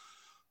now.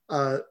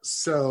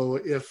 So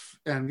if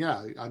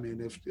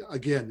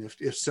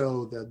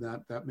so, then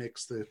that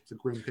makes the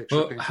grim picture.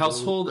 Well,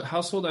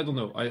 household, I don't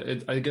know.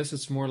 I guess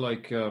it's more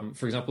like,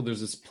 for example,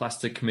 there's this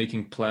plastic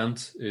making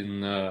plant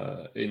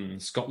in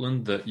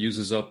Scotland that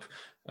uses up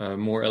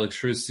more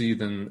electricity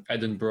than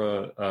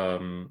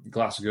Edinburgh,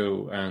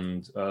 Glasgow,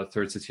 and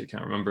third city I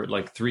can't remember,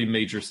 like 3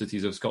 major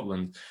cities of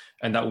Scotland,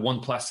 and that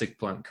one plastic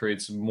plant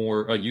creates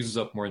uses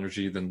up more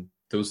energy than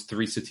those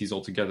 3 cities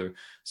altogether.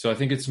 So I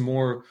think it's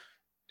more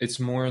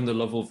on the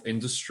level of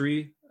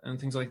industry and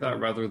things like that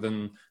rather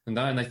than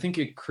that. And I think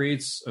it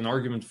creates an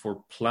argument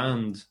for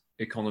planned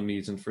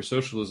economies and for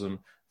socialism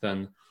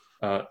then,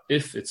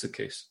 if it's a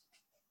case.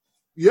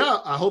 Yeah,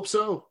 I hope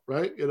so.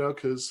 Right.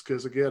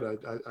 Because again,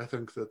 I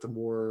think that the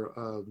more,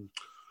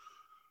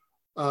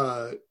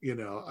 I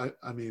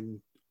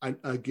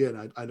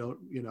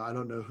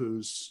don't know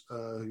who's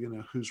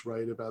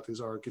right about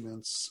these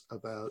arguments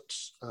about,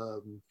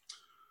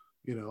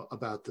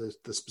 about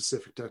the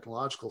specific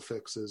technological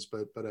fixes,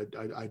 but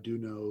I do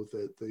know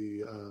that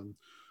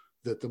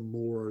the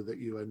more that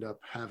you end up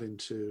having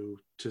to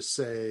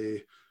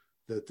say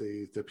that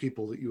the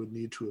people that you would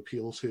need to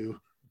appeal to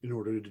in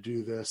order to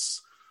do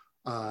this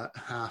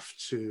have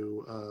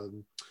to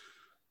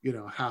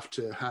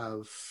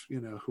have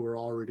who are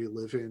already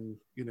living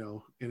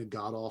in a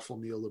god awful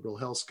neoliberal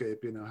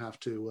hellscape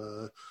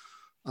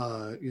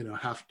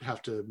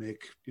have to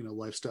make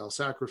lifestyle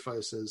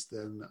sacrifices,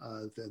 then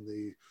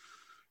the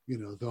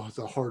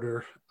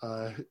harder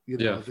the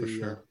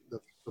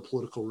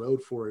political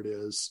road for it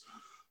is,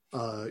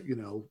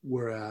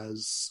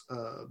 whereas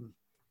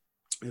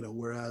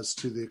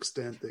to the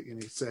extent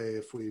that say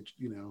if we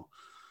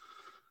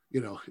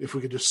if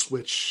we could just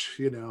switch,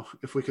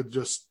 if we could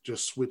just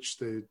switch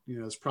the,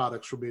 as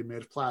products from being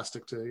made of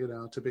plastic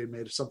to, to being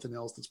made of something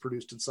else that's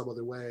produced in some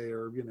other way,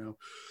 or,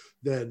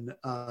 then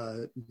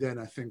I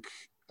think,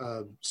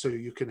 so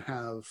you can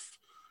have,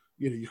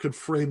 you could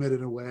frame it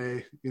in a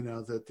way,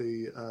 that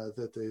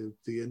the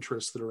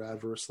interests that are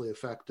adversely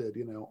affected,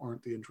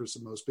 aren't the interests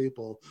of most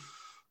people.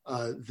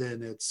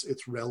 Then it's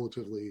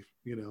relatively,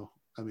 it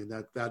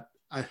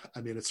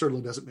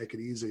certainly doesn't make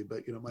it easy, but,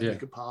 it might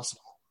make it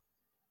possible.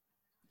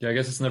 Yeah, I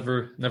guess it's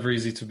never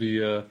easy to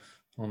be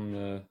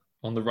on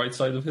the right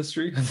side of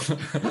history. On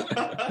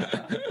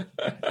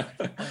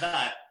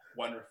that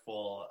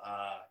wonderful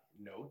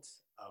note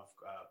of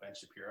Ben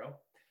Shapiro,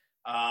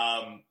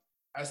 I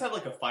just have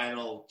like a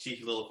final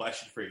cheeky little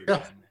question for you,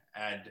 Ben.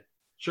 And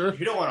sure, if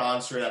you don't want to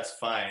answer, that's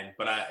fine.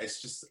 But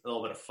it's just a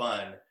little bit of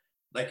fun.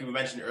 Like we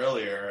mentioned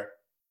earlier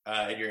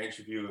in your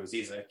interview with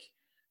Zizek,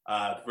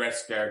 the Red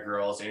Scare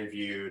Girls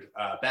interviewed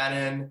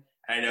Bannon.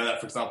 And I know that,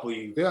 for example,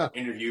 you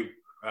interviewed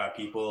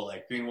people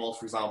like Greenwald,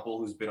 for example,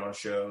 who's been on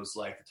shows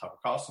like the Tucker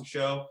Carlson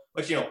show,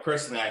 which,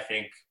 personally, I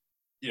think,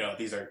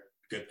 these are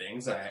good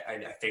things. And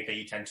I think that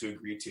you tend to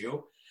agree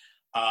too.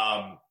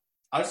 I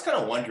was just kind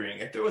of wondering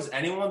if there was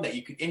anyone that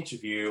you could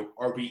interview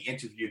or be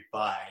interviewed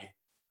by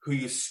who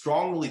you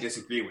strongly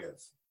disagree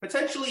with,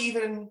 potentially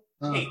even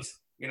hate.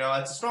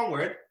 It's a strong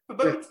word, but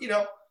going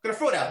to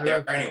throw it out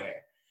there anyway.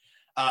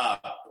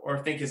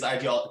 Or think is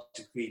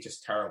ideologically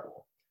just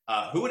terrible.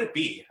 Who would it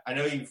be? I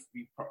know you've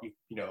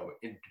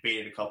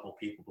debated a couple of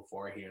people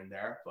before here and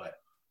there, but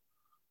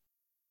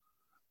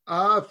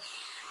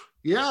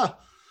yeah.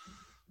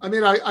 I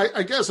mean,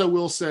 I guess I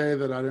will say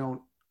that I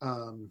don't,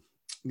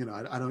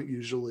 I don't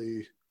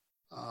usually,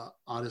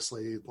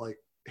 honestly, like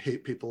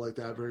hate people like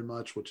that very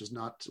much, which is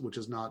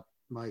not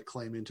my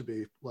claiming to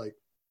be like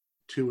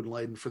too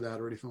enlightened for that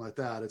or anything like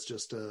that. It's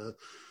just,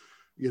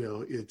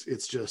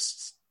 it's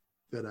just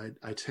that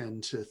I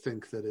tend to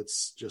think that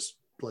it's just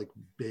like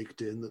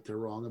baked in that they're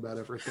wrong about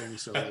everything.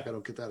 So like, I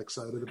don't get that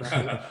excited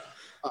about it.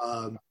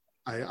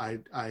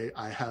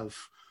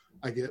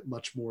 I get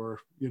much more,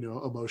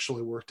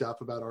 emotionally worked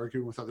up about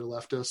arguing with other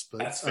leftists, but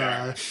that's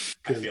fair.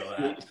 I feel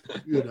that,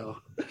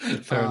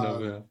 fair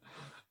enough. Yeah.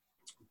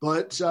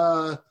 But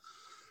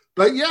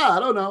yeah, I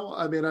don't know.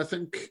 I mean, I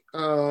think,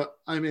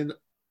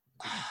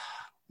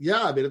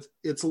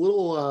 it's a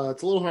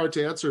little hard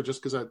to answer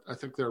just because I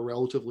think there are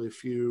relatively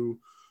few,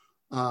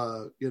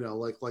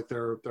 like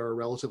there are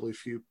relatively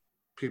few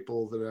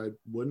people that I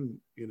wouldn't,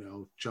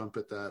 jump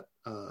at that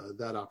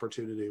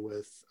opportunity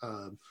with.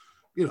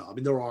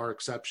 There are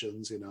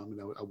exceptions, I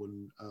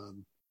wouldn't, I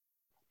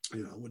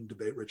wouldn't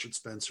debate Richard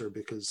Spencer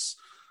because,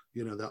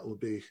 that would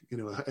be,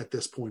 at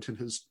this point in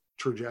his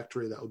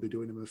trajectory, that would be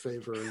doing him a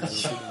favor.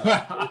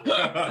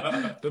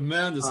 The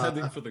man is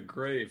heading for the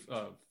grave,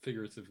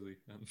 figuratively.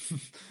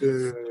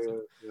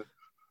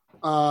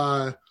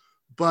 But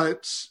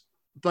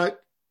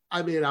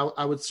I mean,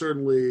 I would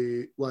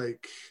certainly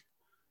like.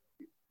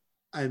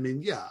 I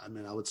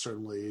would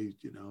certainly,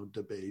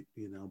 debate,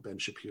 Ben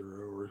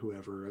Shapiro or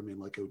whoever. I mean,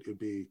 like it would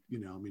be,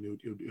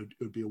 it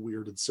would be a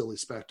weird and silly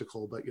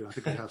spectacle, but I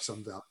think it'd have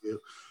some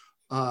value.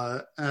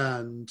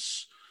 And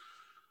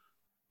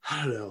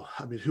I don't know.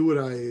 I mean, who would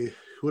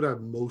I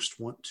most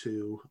want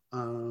to?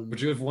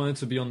 Would you have wanted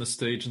to be on the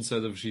stage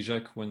instead of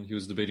Zizek when he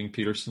was debating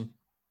Peterson?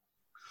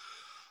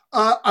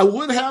 I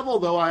would have,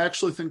 although I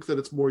actually think that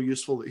it's more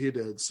useful that he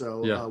did.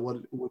 So,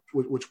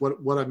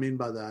 what I mean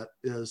by that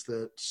is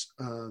that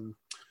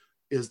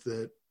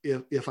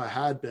if I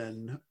had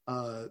been,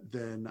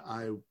 then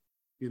I,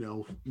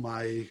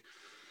 my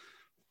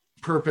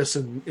purpose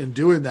in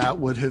doing that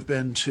would have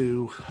been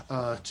to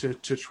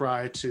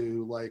try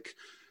to like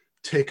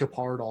take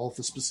apart all of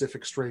the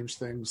specific strange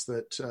things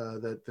that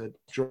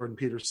Jordan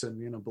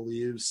Peterson,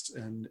 believes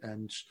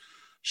and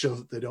show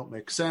that they don't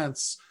make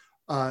sense.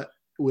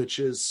 Which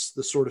is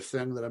the sort of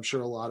thing that I'm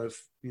sure a lot of,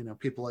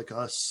 people like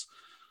us,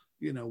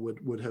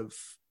 would have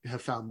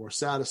found more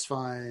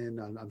satisfying.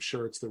 I'm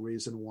sure it's the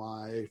reason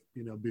why,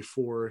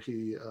 before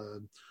he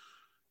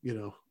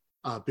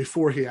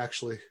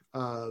actually,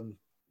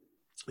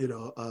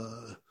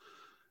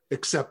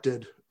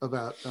 accepted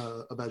about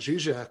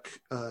Zizek,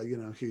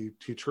 he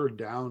turned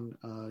down,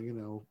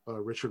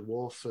 Richard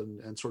Wolff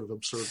and sort of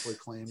absurdly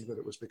claimed that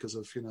it was because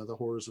of, the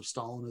horrors of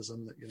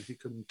Stalinism that, he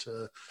couldn't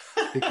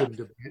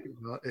debate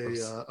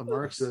a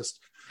Marxist,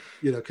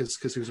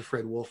 because he was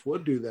afraid Wolff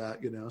would do that,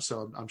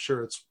 so I'm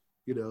sure it's,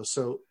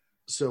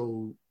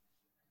 so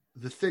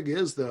the thing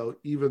is, though,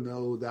 even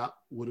though that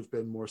would have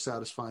been more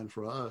satisfying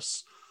for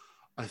us,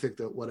 I think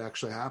that what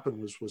actually happened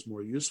was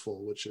more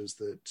useful, which is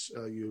that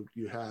you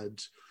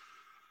had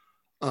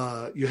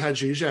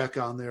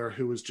Zizek on there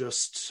who was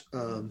just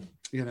who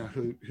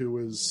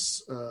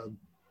was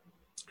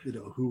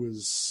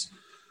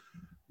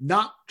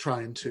not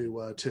trying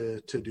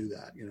to do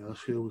that,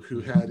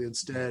 who had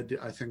instead,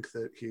 I think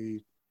that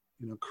he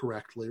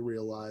correctly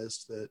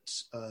realized that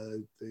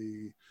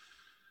the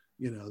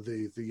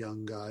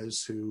young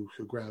guys who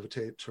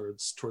gravitate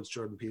towards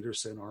Jordan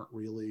Peterson aren't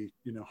really,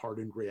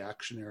 hardened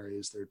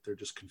reactionaries. They're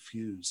just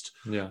confused.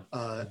 Yeah.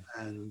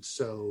 And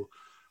so,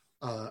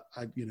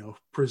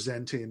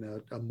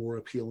 presenting a more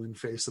appealing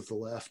face of the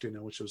left,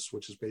 which is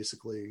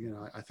basically,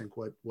 I think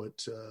what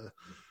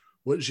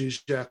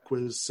Zizek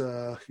was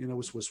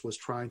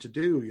trying to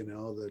do,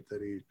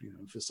 that he,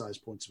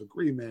 emphasized points of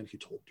agreement. He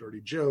told dirty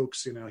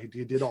jokes, he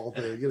did all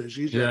the,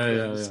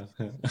 Zizek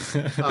things.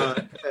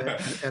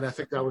 And I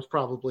think that was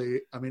probably,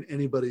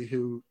 anybody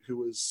who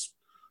was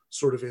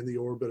sort of in the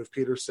orbit of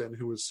Peterson,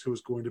 who was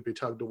going to be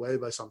tugged away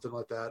by something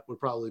like that, would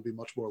probably be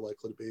much more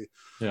likely to be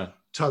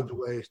tugged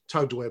away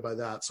by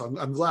that. So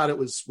I'm glad it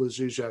was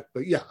Zizek,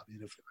 but yeah,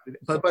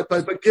 but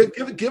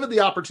given the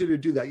opportunity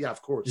to do that, yeah,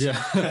 of course.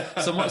 Yeah.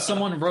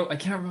 someone wrote, I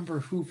can't remember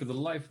who for the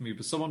life of me,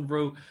 but someone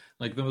wrote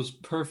like the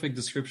most perfect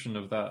description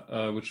of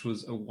that, which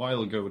was a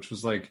while ago, which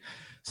was like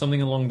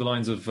something along the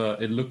lines of,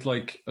 it looked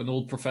like an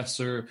old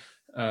professor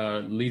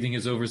leading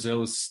his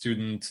overzealous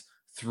student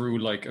through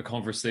like a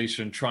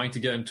conversation, trying to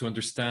get him to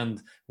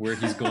understand where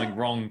he's going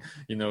wrong,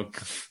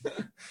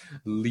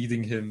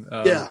 leading him.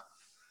 I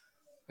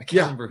can't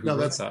remember who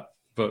wrote that,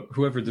 but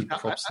whoever did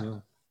props. I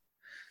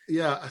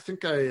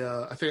think I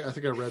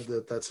read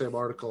that same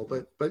article,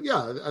 but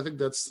yeah, I think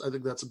that's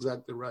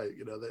exactly right.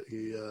 That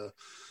he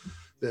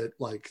that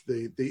like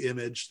the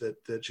image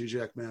that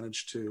Zizek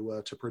managed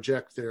to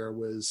project there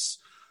was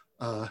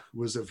a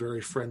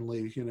very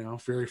friendly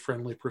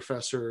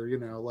professor,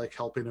 like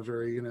helping a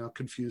very,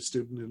 confused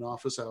student in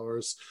office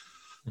hours,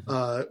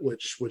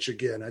 which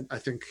again, I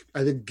think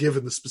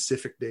given the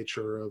specific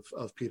nature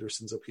of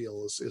Peterson's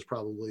appeal is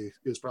probably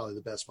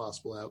the best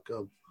possible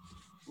outcome.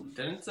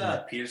 Didn't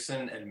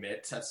Peterson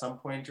admit at some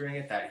point during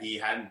it that he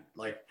hadn't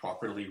like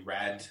properly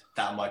read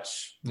that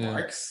much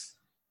Marx?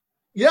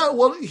 Yeah,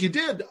 well, he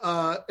did.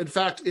 In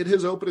fact, in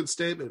his opening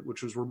statement,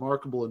 which was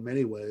remarkable in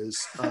many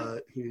ways,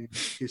 he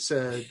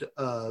said,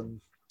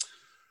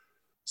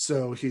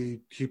 so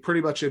he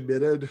pretty much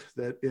admitted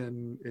that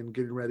in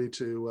getting ready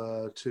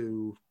to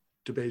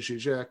debate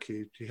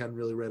Zizek, he hadn't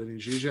really read any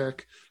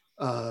Zizek,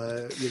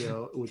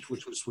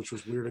 which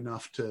was weird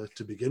enough to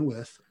begin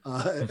with,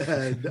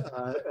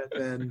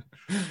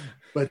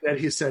 but then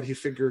he said he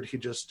figured he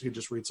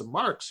just read some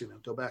Marx,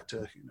 go back to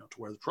to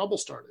where the trouble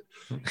started,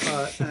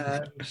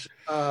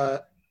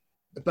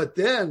 but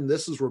then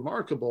this is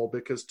remarkable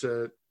because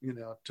to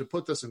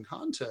put this in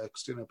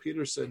context,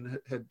 Peterson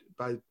had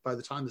by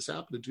the time this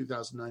happened in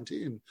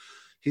 2019,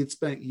 he'd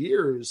spent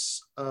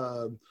years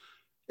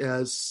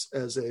as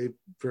a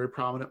very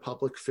prominent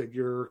public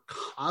figure,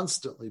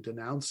 constantly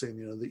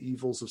denouncing, the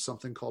evils of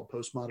something called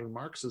postmodern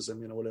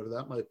Marxism, whatever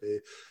that might be.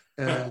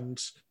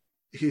 And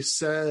he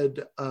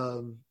said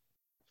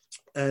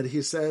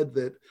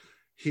that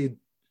he,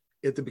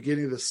 at the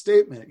beginning of the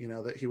statement,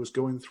 that he was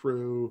going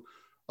through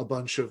a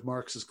bunch of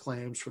Marx's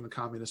claims from the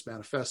Communist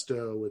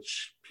Manifesto,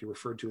 which he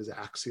referred to as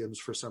axioms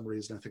for some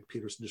reason. I think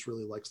Peterson just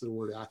really likes the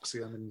word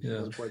axiom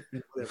and quite,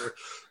 whatever.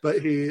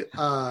 But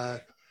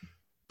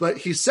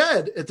he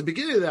said at the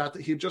beginning of that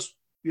he just,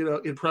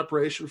 in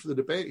preparation for the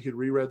debate, he'd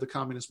reread the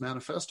Communist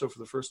Manifesto for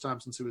the first time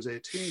since he was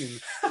 18.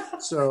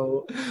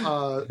 So,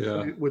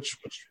 which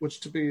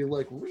to be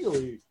like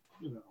really,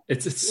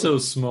 it's so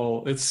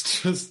small.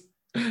 It's just,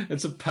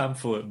 it's a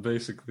pamphlet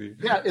basically.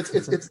 Yeah,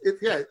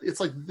 it's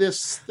like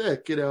this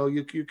thick.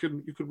 You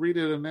could read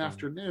it in an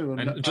afternoon.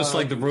 And just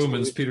like the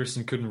Romans,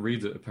 Peterson couldn't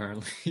read it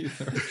apparently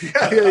either.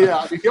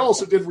 Yeah. He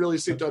also didn't really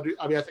seem to.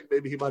 I think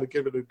maybe he might have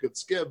given it a good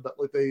skim, but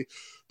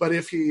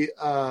if he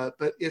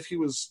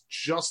was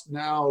just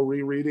now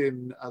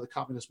rereading the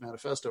Communist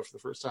Manifesto for the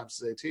first time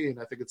since 18,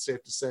 I think it's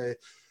safe to say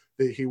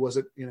that he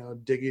wasn't,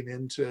 digging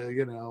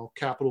into,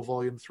 Capital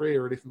Volume 3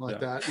 or anything like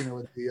that, in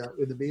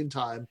the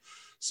meantime.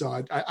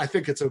 So I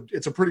think it's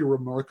a pretty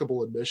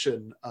remarkable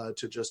admission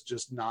to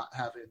just not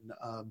having,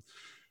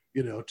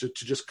 to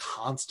just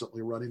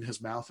constantly running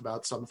his mouth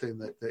about something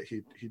that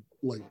he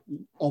like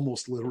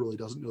almost literally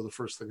doesn't know the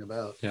first thing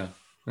about. Yeah.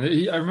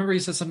 I remember he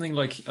said something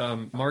like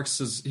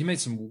he made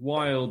some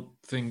wild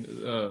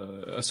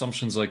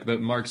assumptions, like that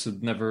Marx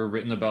had never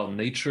written about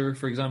nature,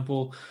 for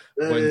example.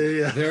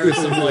 There are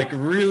some like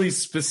really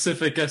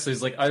specific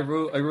essays. Like I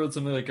wrote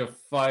something like a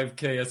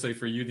 5K essay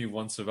for uni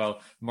once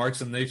about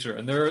Marx and nature,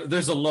 and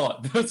there's a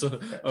lot. There's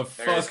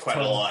quite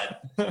a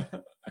lot.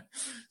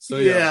 So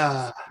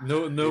yeah,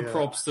 no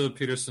props to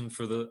Peterson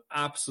for the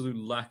absolute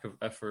lack of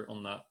effort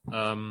on that.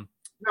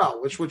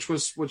 No, which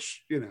was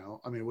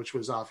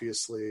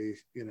obviously,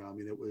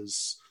 it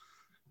was,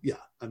 yeah.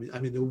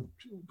 The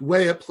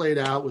way it played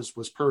out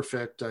was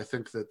perfect. I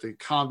think that the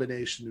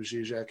combination of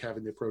Zizek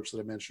having the approach that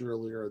I mentioned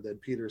earlier, and then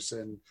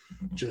Peterson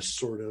just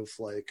sort of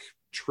like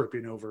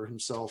tripping over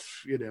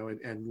himself,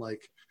 and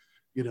like,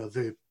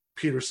 the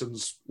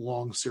Peterson's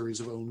long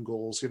series of own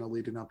goals,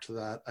 leading up to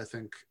that, I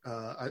think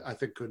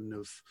couldn't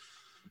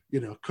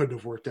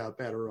have worked out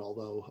better.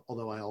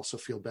 Although I also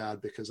feel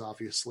bad because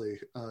obviously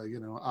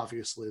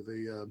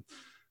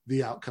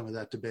the outcome of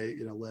that debate,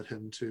 led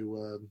him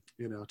to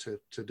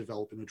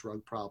developing a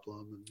drug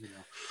problem, and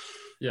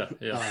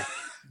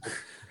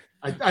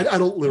I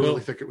don't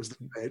literally think it was the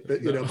debate,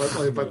 but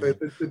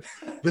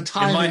the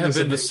timing. It might have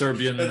been the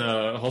Serbian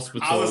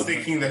hospital. I was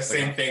thinking the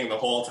same thing the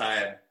whole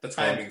time. The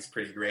timing's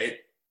pretty great.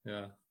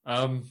 Yeah.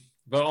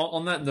 But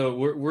on that note,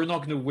 we're not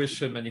going to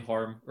wish him any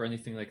harm or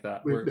anything like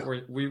that. We're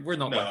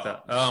not like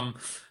that.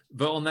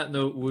 But on that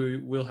note,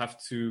 we'll have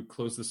to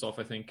close this off,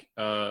 I think.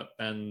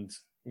 And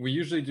we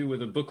usually do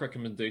with a book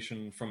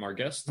recommendation from our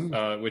guest,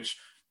 which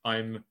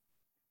I'm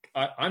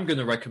going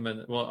to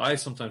recommend. Well, I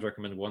sometimes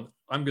recommend one.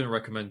 I'm going to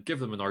recommend Give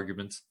Them an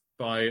Argument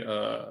by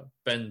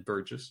Ben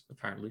Burgess,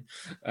 apparently.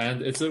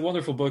 And it's a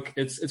wonderful book.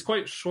 It's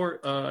quite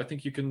short. I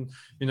think you can,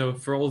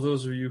 for all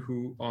those of you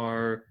who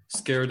are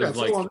scared of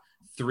like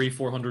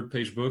 300-400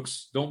 page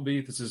books, don't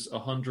be. This is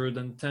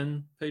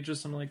 110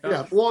 pages, something like that.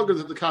 Yeah, longer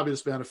than the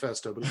Communist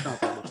Manifesto, but it's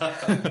not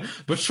that much.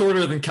 But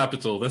shorter than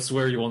Capital. That's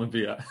where you want to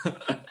be at.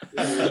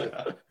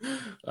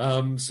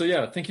 So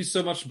yeah, thank you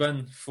so much,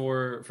 Ben,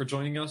 for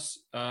joining us.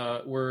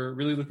 We're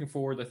really looking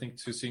forward, I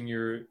think, to seeing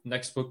your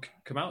next book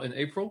come out in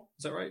April.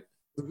 Is that right?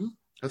 Mm-hmm.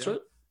 That's right.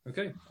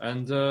 Okay,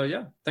 and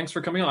thanks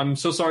for coming on. I'm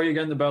so sorry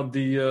again about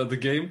the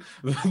game.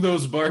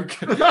 Those bark.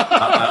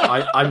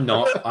 I'm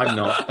not.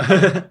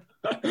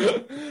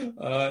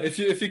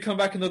 If you come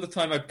back another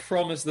time, I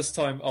promise this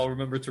time I'll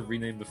remember to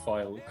rename the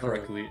file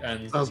correctly. Right.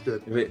 And sounds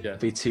good. If it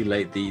be too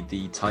late, the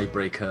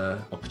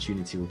tiebreaker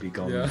opportunity will be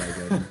gone. Yeah.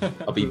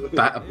 I'll be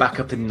back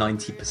up in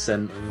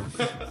 90%.